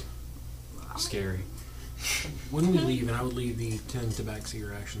meant to be scary. When we leave, and I would leave the 10 tabaxi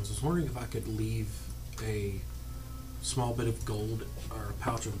rations, I was wondering if I could leave a small bit of gold or a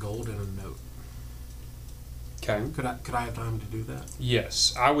pouch of gold and a note. Okay. Could I have time to do that?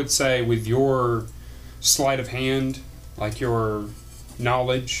 Yes. I would say with your sleight of hand, like your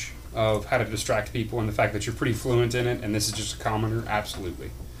knowledge of how to distract people and the fact that you're pretty fluent in it, and this is just a commoner,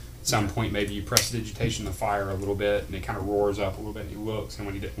 absolutely. At some point, maybe you press digitation the fire a little bit, and it kind of roars up a little bit, and he looks, and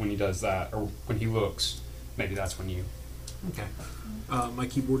when he does that, or when he looks, maybe that's when you... Okay. My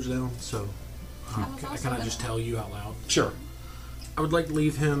keyboard's down, so can I just tell you out loud? Sure. I would like to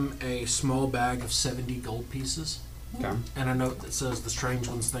leave him a small bag of 70 gold pieces Okay. and a note that says, "The strange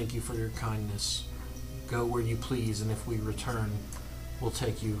ones thank you for your kindness. Go where you please, and if we return, we'll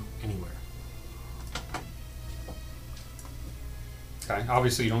take you anywhere." Okay.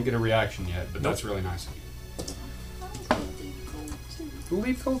 Obviously, you don't get a reaction yet, but that's really nice of you. We'll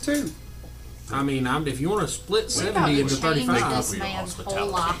leave gold too. I mean, if you want to split We about 70 to into change 35, this We are man's whole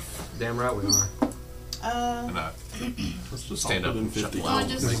hospitality. life. Damn right we are. And Let's just Stand all up put in and shut 50 the mouth. gold.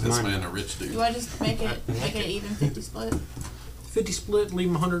 Just- Make this Mine. man a rich dude. Do I just make it even 50 split? 50 split, leave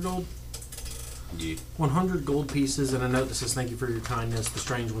him 100 gold. Yeah. 100 gold pieces and a note that says, "Thank you for your kindness. The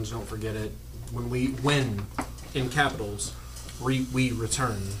strange ones, don't forget it. When in capitals, we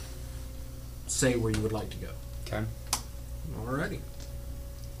return, say where you would like to go." Okay. Alrighty.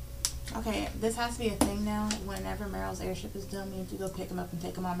 Okay, this has to be a thing now. Whenever Meryl's airship is done, we need to go pick him up and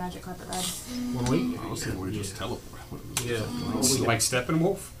take him on magic carpet ride. When we, I was thinking we just teleport. yeah. Like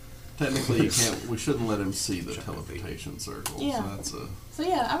Steppenwolf? Technically, you can't. We shouldn't let him see the teleportation circle. Yeah. So that's a. So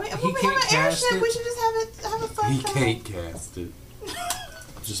yeah, I mean, He when we can't have an cast airship, it. we should just have a fun He time. can't cast it.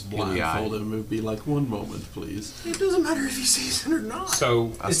 Just In the eye. blindfold him and be like, "One moment, please." It doesn't matter if he sees it or not.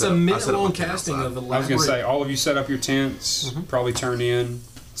 So, I It's set a up- I minute set up long my tent casting outside. of I was elaborate. going to say, all of you set up your tents, probably turn in.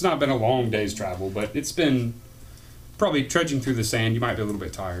 It's not been a long day's travel, but it's been probably trudging through the sand. You might be a little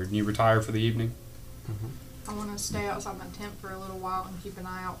bit tired. And you retire for the evening? I want to stay outside my tent for a little while and keep an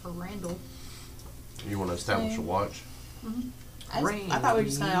eye out for Randall. You want to establish a watch? I thought we were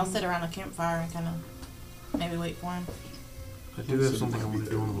just gonna all sit around a campfire and kind of maybe wait for him. I do have something I want to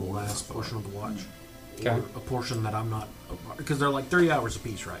do on the last portion of the watch. Okay. Or a portion that I'm not, because they're like 3 hours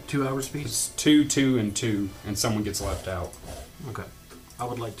apiece, right? 2 hours apiece. It's 2, 2, and 2, and someone gets left out. Okay. I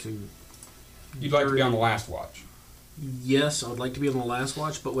would like to. You'd like to be on the last watch. Yes, I would like to be on the last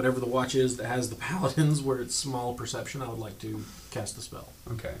watch, but whatever the watch is that has the paladins, where it's small perception, I would like to cast the spell.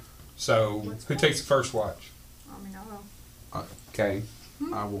 Okay. So, who takes the first watch? I mean, I will. Okay.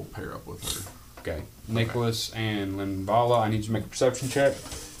 I will pair up with her. Okay. Nicholas and Limbala, I need you to make a perception check.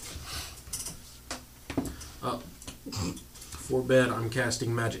 For bed, I'm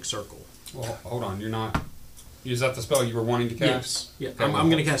casting Magic Circle. Well, hold on. You're not. Is that the spell you were wanting to cast? Yeah, Okay, I'm well,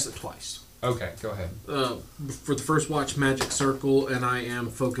 going to cast it twice. Okay, go ahead. For the first watch, Magic Circle, and I am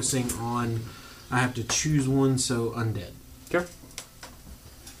focusing on. I have to choose one, so Undead. Okay.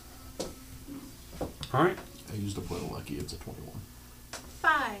 All right. I used a point lucky. It's a 21.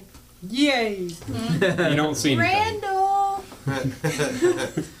 5. Yay! You don't see anything. Randall!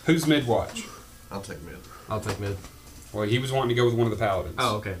 Who's mid watch? I'll take mid. I'll take mid. Well, he was wanting to go with one of the paladins.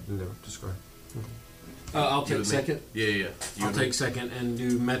 Oh, okay. No, just go ahead. I'll You take and me? second. Yeah. You I'll and take me? second and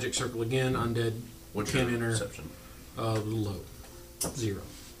do Magic Circle again. Undead. What's Can't your enter. perception? Low. 0.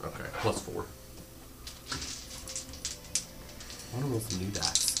 Okay, +4. I don't know if the new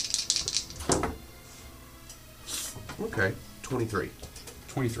dice. Okay, 23.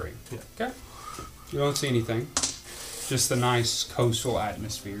 23. Yeah. Okay. You don't see anything. Just the nice coastal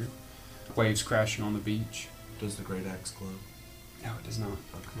atmosphere. Waves crashing on the beach. Does the great axe glow? No, it does not.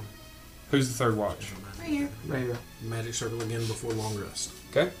 Okay. Who's the third watch? Right here. Right here. Magic Circle again before long rest.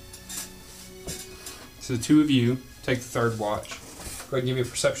 Okay. So the two of you take the third watch. Go ahead and give me a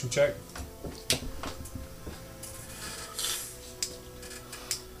perception check.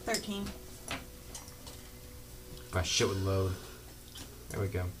 13. My shit would load. There we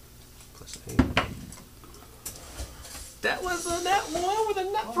go. +8. That was a net 1 with a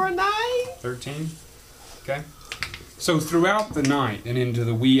net for a 9. 13. Okay. So throughout the night and into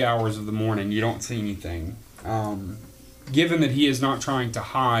the wee hours of the morning, you don't see anything. Given that he is not trying to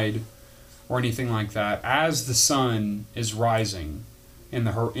hide or anything like that, as the sun is rising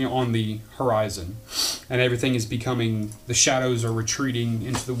on the horizon, and everything is becoming, the shadows are retreating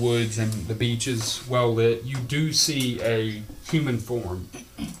into the woods, and the beach is well lit, you do see a human form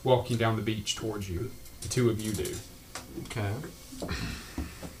walking down the beach towards you. The two of you do. Okay.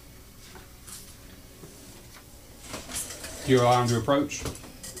 Do you allow him to approach?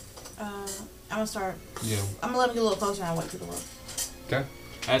 I'm gonna start. Yeah. I'm gonna let him get a little closer and I'll wait to the look. Okay.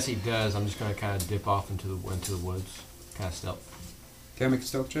 As he does, I'm just gonna kind of dip off into the woods, kind of stealth. Okay, make a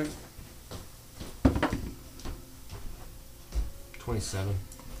stealth check. 27.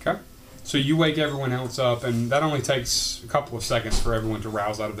 Okay. So you wake everyone else up, and that only takes a couple of seconds for everyone to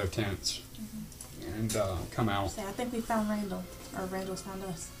rouse out of their tents and come out. Say, I think we found Randall, or Randall's found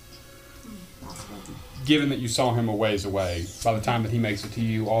us. Possibly. Given that you saw him a ways away, by the time that he makes it to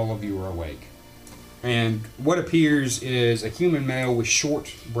you, all of you are awake. And what appears is a human male with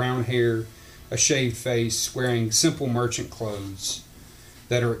short brown hair, a shaved face, wearing simple merchant clothes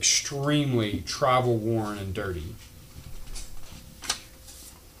that are extremely travel-worn and dirty.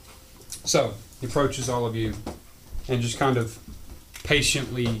 So, he approaches all of you and just kind of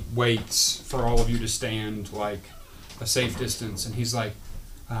patiently waits for all of you to stand like a safe distance. And he's like,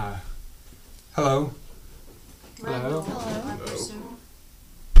 hello? Randall, Hello. I presume.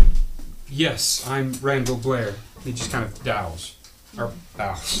 Yes, I'm Randall Blair. He just kind of bows. Or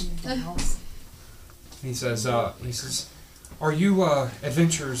bows. He says, are you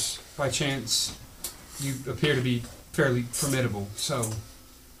adventurers by chance? You appear to be fairly formidable, so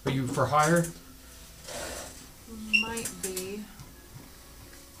are you for hire? Might be.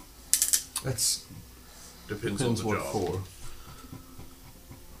 That's Depends on the what job. for.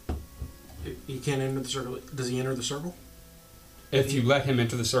 He can't enter the circle. Does he enter the circle? if you let him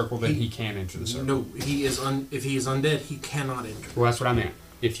into the circle, then he can enter the circle. No, he is if he is undead, he cannot enter. Well, that's what I meant.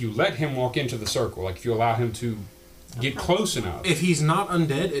 If you let him walk into the circle, like if you allow him to get close enough. If he's not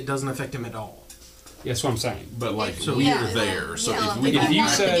undead, it doesn't affect him at all. That's what I'm saying. But like So we're yeah, there, so yeah, if we if I you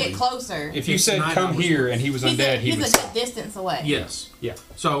wanted said- to get closer, If you It's said not come always here and he was undead, he he's would. a good distance away. Yes. Yeah.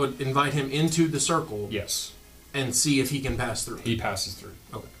 So I would invite him into the circle Yes. and see if he can pass through. He passes through.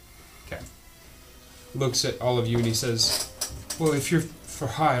 Okay. Okay. Looks at all of you and he says, "Well, if you're for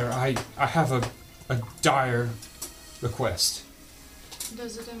hire, I have a dire request.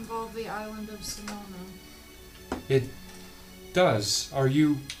 Does it involve the island of Sonoma? It does. Are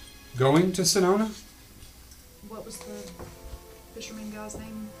you going to Sonona? What was the fisherman guy's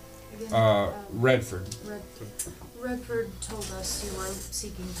name again? Redford. Redford told us you were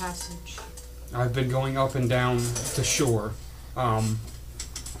seeking passage. I've been going up and down the shore.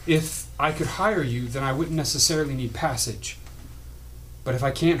 If I could hire you, then I wouldn't necessarily need passage. But if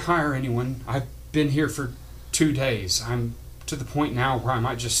I can't hire anyone, I've been here for 2 days. I'm to the point now where I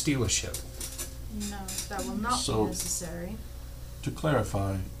might just steal a ship." No, that will not So- be necessary. To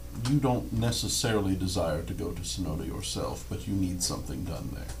clarify, you don't necessarily desire to go to Sonoma yourself, but you need something done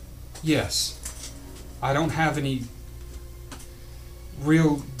there. Yes. I don't have any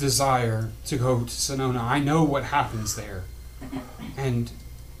real desire to go to Sonoma. I know what happens there.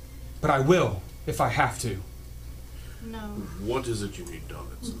 But I will if I have to. No. What is it you need done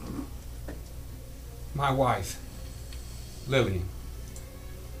at Sonoma? My wife, Lillian.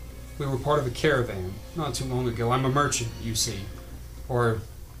 We were part of a caravan not too long ago. I'm a merchant, you see. Or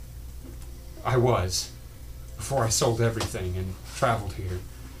I was, before I sold everything and traveled here.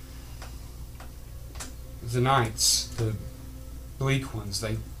 The nights, the bleak ones,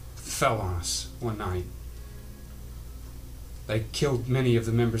 they fell on us one night. They killed many of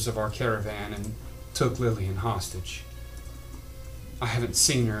the members of our caravan and took Lillian hostage. I haven't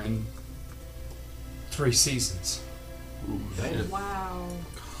seen her in 3 seasons. Ooh, Damn. Wow.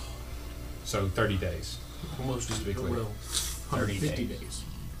 So 30 days. Almost Just to be clear. well, 30 150 days.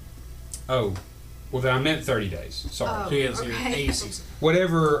 Oh, well then I meant 30 days. Sorry. Oh. So he has Okay. a season.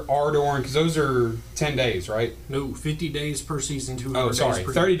 Whatever Ardorn, because those are 10 days, right? No, 50 days per season, 200 Oh, days sorry.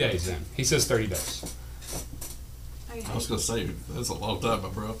 per 30 days then. He says 30 days. I was gonna say that's a long time, my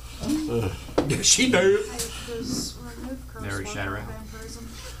bro. Yeah, she did. Does remove curse Very work on shattering. vampirism?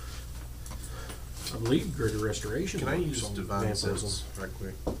 I believe greater restoration. Can I works use on divine vampirism. sense right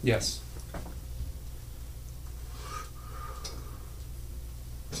quick? Yes.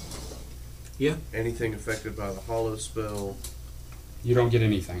 Yeah. Anything affected by the hollow spell? You don't get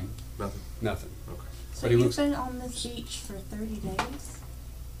anything. Nothing. Nothing. Okay. So But he you've looks- been on this beach for 30 days?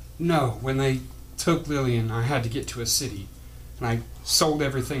 No, when they took Lillian, I had to get to a city. And I sold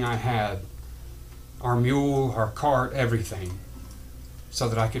everything I had. our mule, our cart, everything, so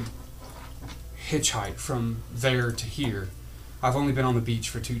that I could hitchhike from there to here. I've only been on the beach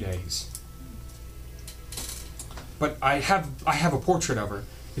for 2 days. But I have a portrait of her,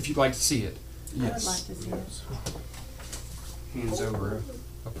 if you'd like to see it. I would like to see it. Hands over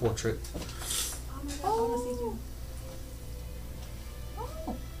a portrait. I want to see too.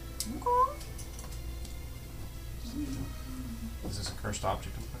 Oh, okay. Is this a cursed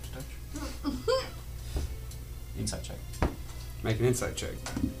object I'm about to touch? Insight check. Make an insight check.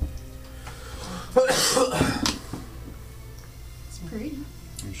 It's pretty.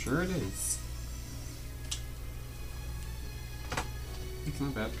 I'm sure it is. It's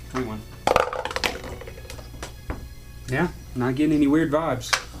not bad. 21. Yeah, not getting any weird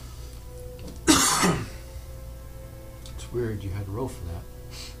vibes. It's weird you had to roll for that.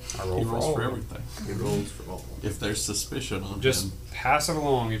 I He roll for rolls all for of them. everything. He rolls for all. If there's suspicion on Just him. pass it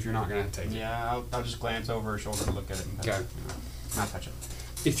along if you're not going to take it. Yeah, I'll just glance over her shoulder and look at it and Okay. not touch it.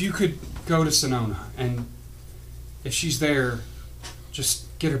 If you could go to Sonona, and if she's there, just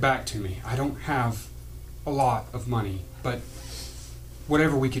get her back to me. I don't have a lot of money, but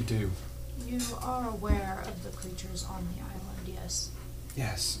whatever we could do. You are aware of the creatures on the island, yes.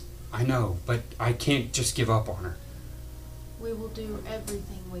 Yes, I know, but I can't just give up on her. We will do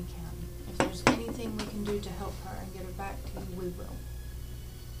everything we can. If there's anything we can do to help her and get her back to you, we will.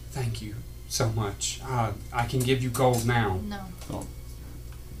 Thank you so much. I can give you gold now. No. Oh.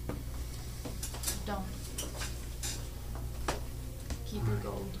 Don't. Keep your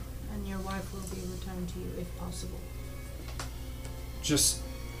gold, and your wife will be returned to you if possible. Just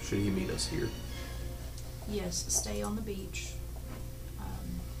Should he meet us here? Yes, stay on the beach.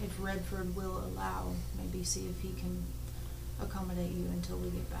 If Redford will allow, maybe see if he can accommodate you until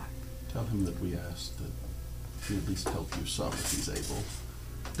we get back. Tell him that we asked that he at least help you some if he's able.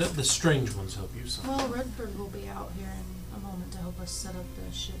 The strange ones help you some. Well, Redford will be out here in a moment to help us set up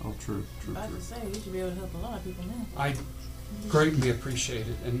the ship. Oh, true, true, I was true. to say, you should be able to help a lot of people now. I greatly appreciate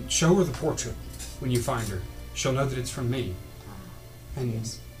it. And show her the portrait when you find her. She'll know that it's from me. And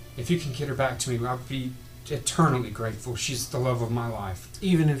Yes. if you can get her back to me, I'll be eternally grateful. She's the love of my life.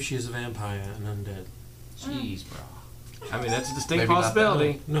 Even if she is a vampire and undead. Jeez, bro. I mean, that's a distinct Maybe not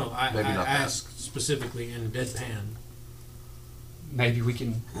possibility. No, I Maybe not that. asked specifically in deadpan. Maybe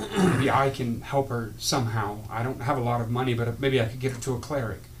maybe I can help her somehow. I don't have a lot of money, but maybe I could get her to a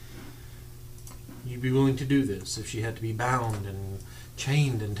cleric. You'd be willing to do this if she had to be bound and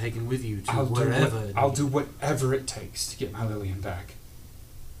chained and taken with you to I'll wherever. do whatever it takes to get my Lillian back.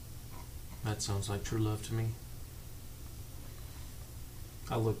 That sounds like true love to me.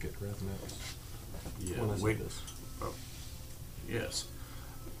 I'll look at Rathnex. Yeah, when I say wait. this. yes.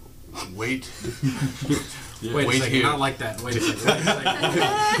 Wait. Yeah. Wait a Wait second, here. not like that. Wait a second.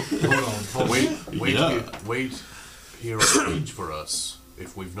 Hold on. Wait Yeah. here. Wait here on the beach for us.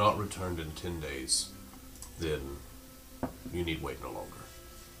 If we've not returned in 10 days, then you need wait no longer.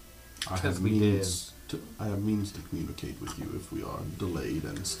 I Because have we means I have means to communicate with you if we are delayed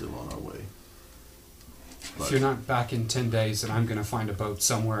and still on our way. If you're not back in 10 days, then I'm going to find a boat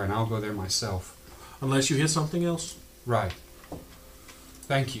somewhere and I'll go there myself. Unless you hear something else. Right.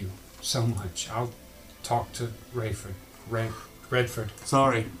 Thank you so much. I'll talk to Redford.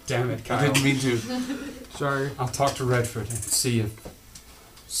 Sorry, Damn it, I Kyle. didn't mean to. Sorry. I'll talk to Redford and see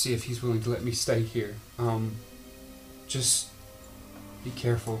if he's willing to let me stay here. Just be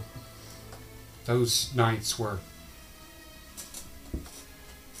careful. Those nights were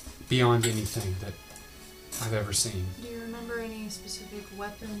beyond anything that I've ever seen. Do you remember any specific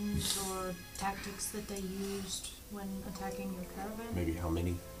weapons or tactics that they used when attacking your caravan? Maybe how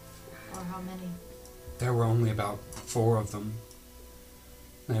many? Or how many? There were only about 4 of them.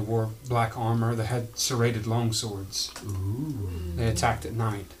 They wore black armor. They had serrated longswords. They attacked at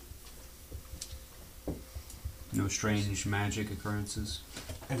night. No strange magic occurrences.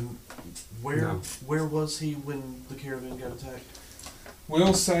 And No. where was he when the caravan got attacked?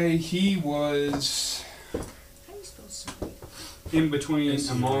 We'll say he was How do you spell sorry? in between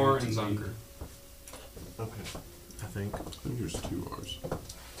S-U-R-T-E. Amar and Zunger. Okay. I think. I think there's 2 R's.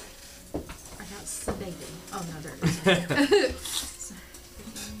 I got sedated. Oh no, there it is.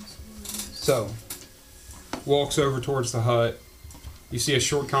 So, walks over towards the hut. You see a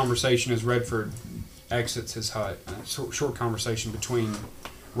short conversation as Redford exits his hut. A short conversation between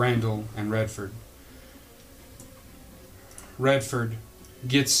Randall and Redford. Redford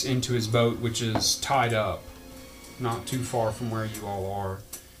gets into his boat, which is tied up, not too far from where you all are.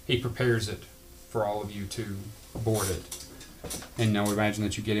 He prepares it for all of you to board it. And I would imagine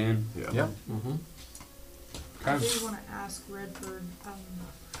that you get in. Yeah. Yeah. Mm-hmm. I Okay. do want to ask Redford,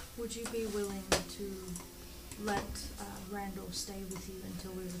 Would you be willing to let Randall stay with you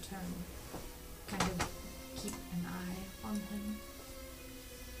until we return? Kind of keep an eye on him?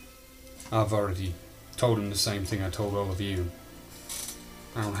 I've already told him the same thing I told all of you.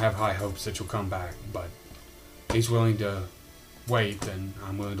 I don't have high hopes that you'll come back, but if he's willing to wait, then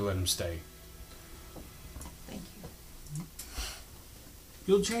I'm willing to let him stay. Thank you.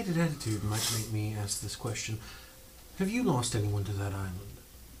 Your jaded attitude might make me ask this question. Have you lost anyone to that island?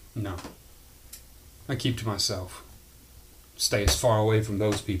 No. I keep to myself. Stay as far away from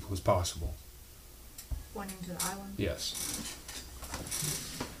those people as possible. Wanting to the island? Yes.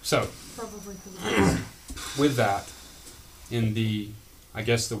 So, Probably for the best. with that, in the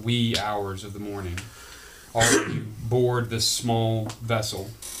wee hours of the morning, all of you board this small vessel,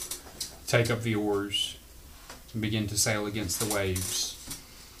 take up the oars, and begin to sail against the waves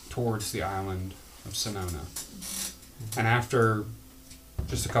towards the island of Sonona. And after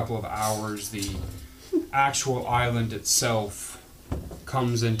just a couple of hours, the actual island itself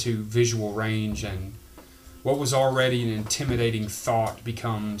comes into visual range, and what was already an intimidating thought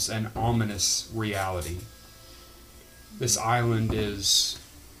becomes an ominous reality. This island is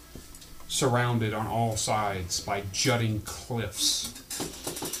surrounded on all sides by jutting cliffs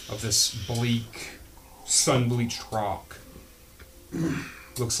of this bleak, sun-bleached rock.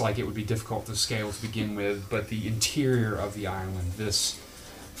 Looks like it would be difficult to scale to begin with, but the interior of the island, this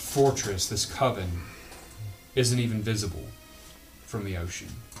fortress, this coven, isn't even visible from the ocean.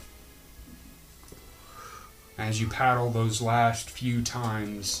 As you paddle those last few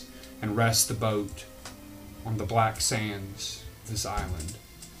times and rest the boat on the black sands of this island,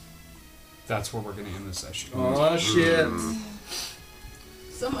 that's where we're going to end the session. Oh, shit.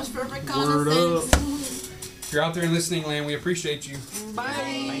 So much for Word reconnaissance. If you're out there in listening land, we appreciate you.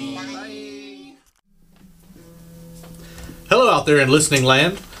 Hello out there in listening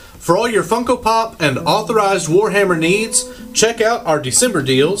land. For all your Funko Pop and authorized Warhammer needs, check out our December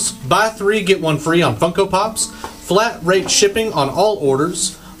deals. Buy 3, get 1 free on Funko Pops, flat rate shipping on all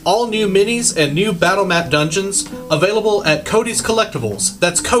orders, all new minis and new battle map dungeons, available at Cody's Collectibles,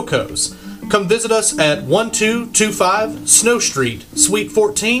 that's Coco's. Come visit us at 1225 Snow Street, Suite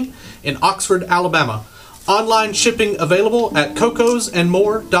 14 in Oxford, Alabama. Online shipping available at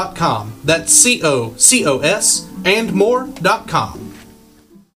cocosandmore.com. That's COCOS and more.com.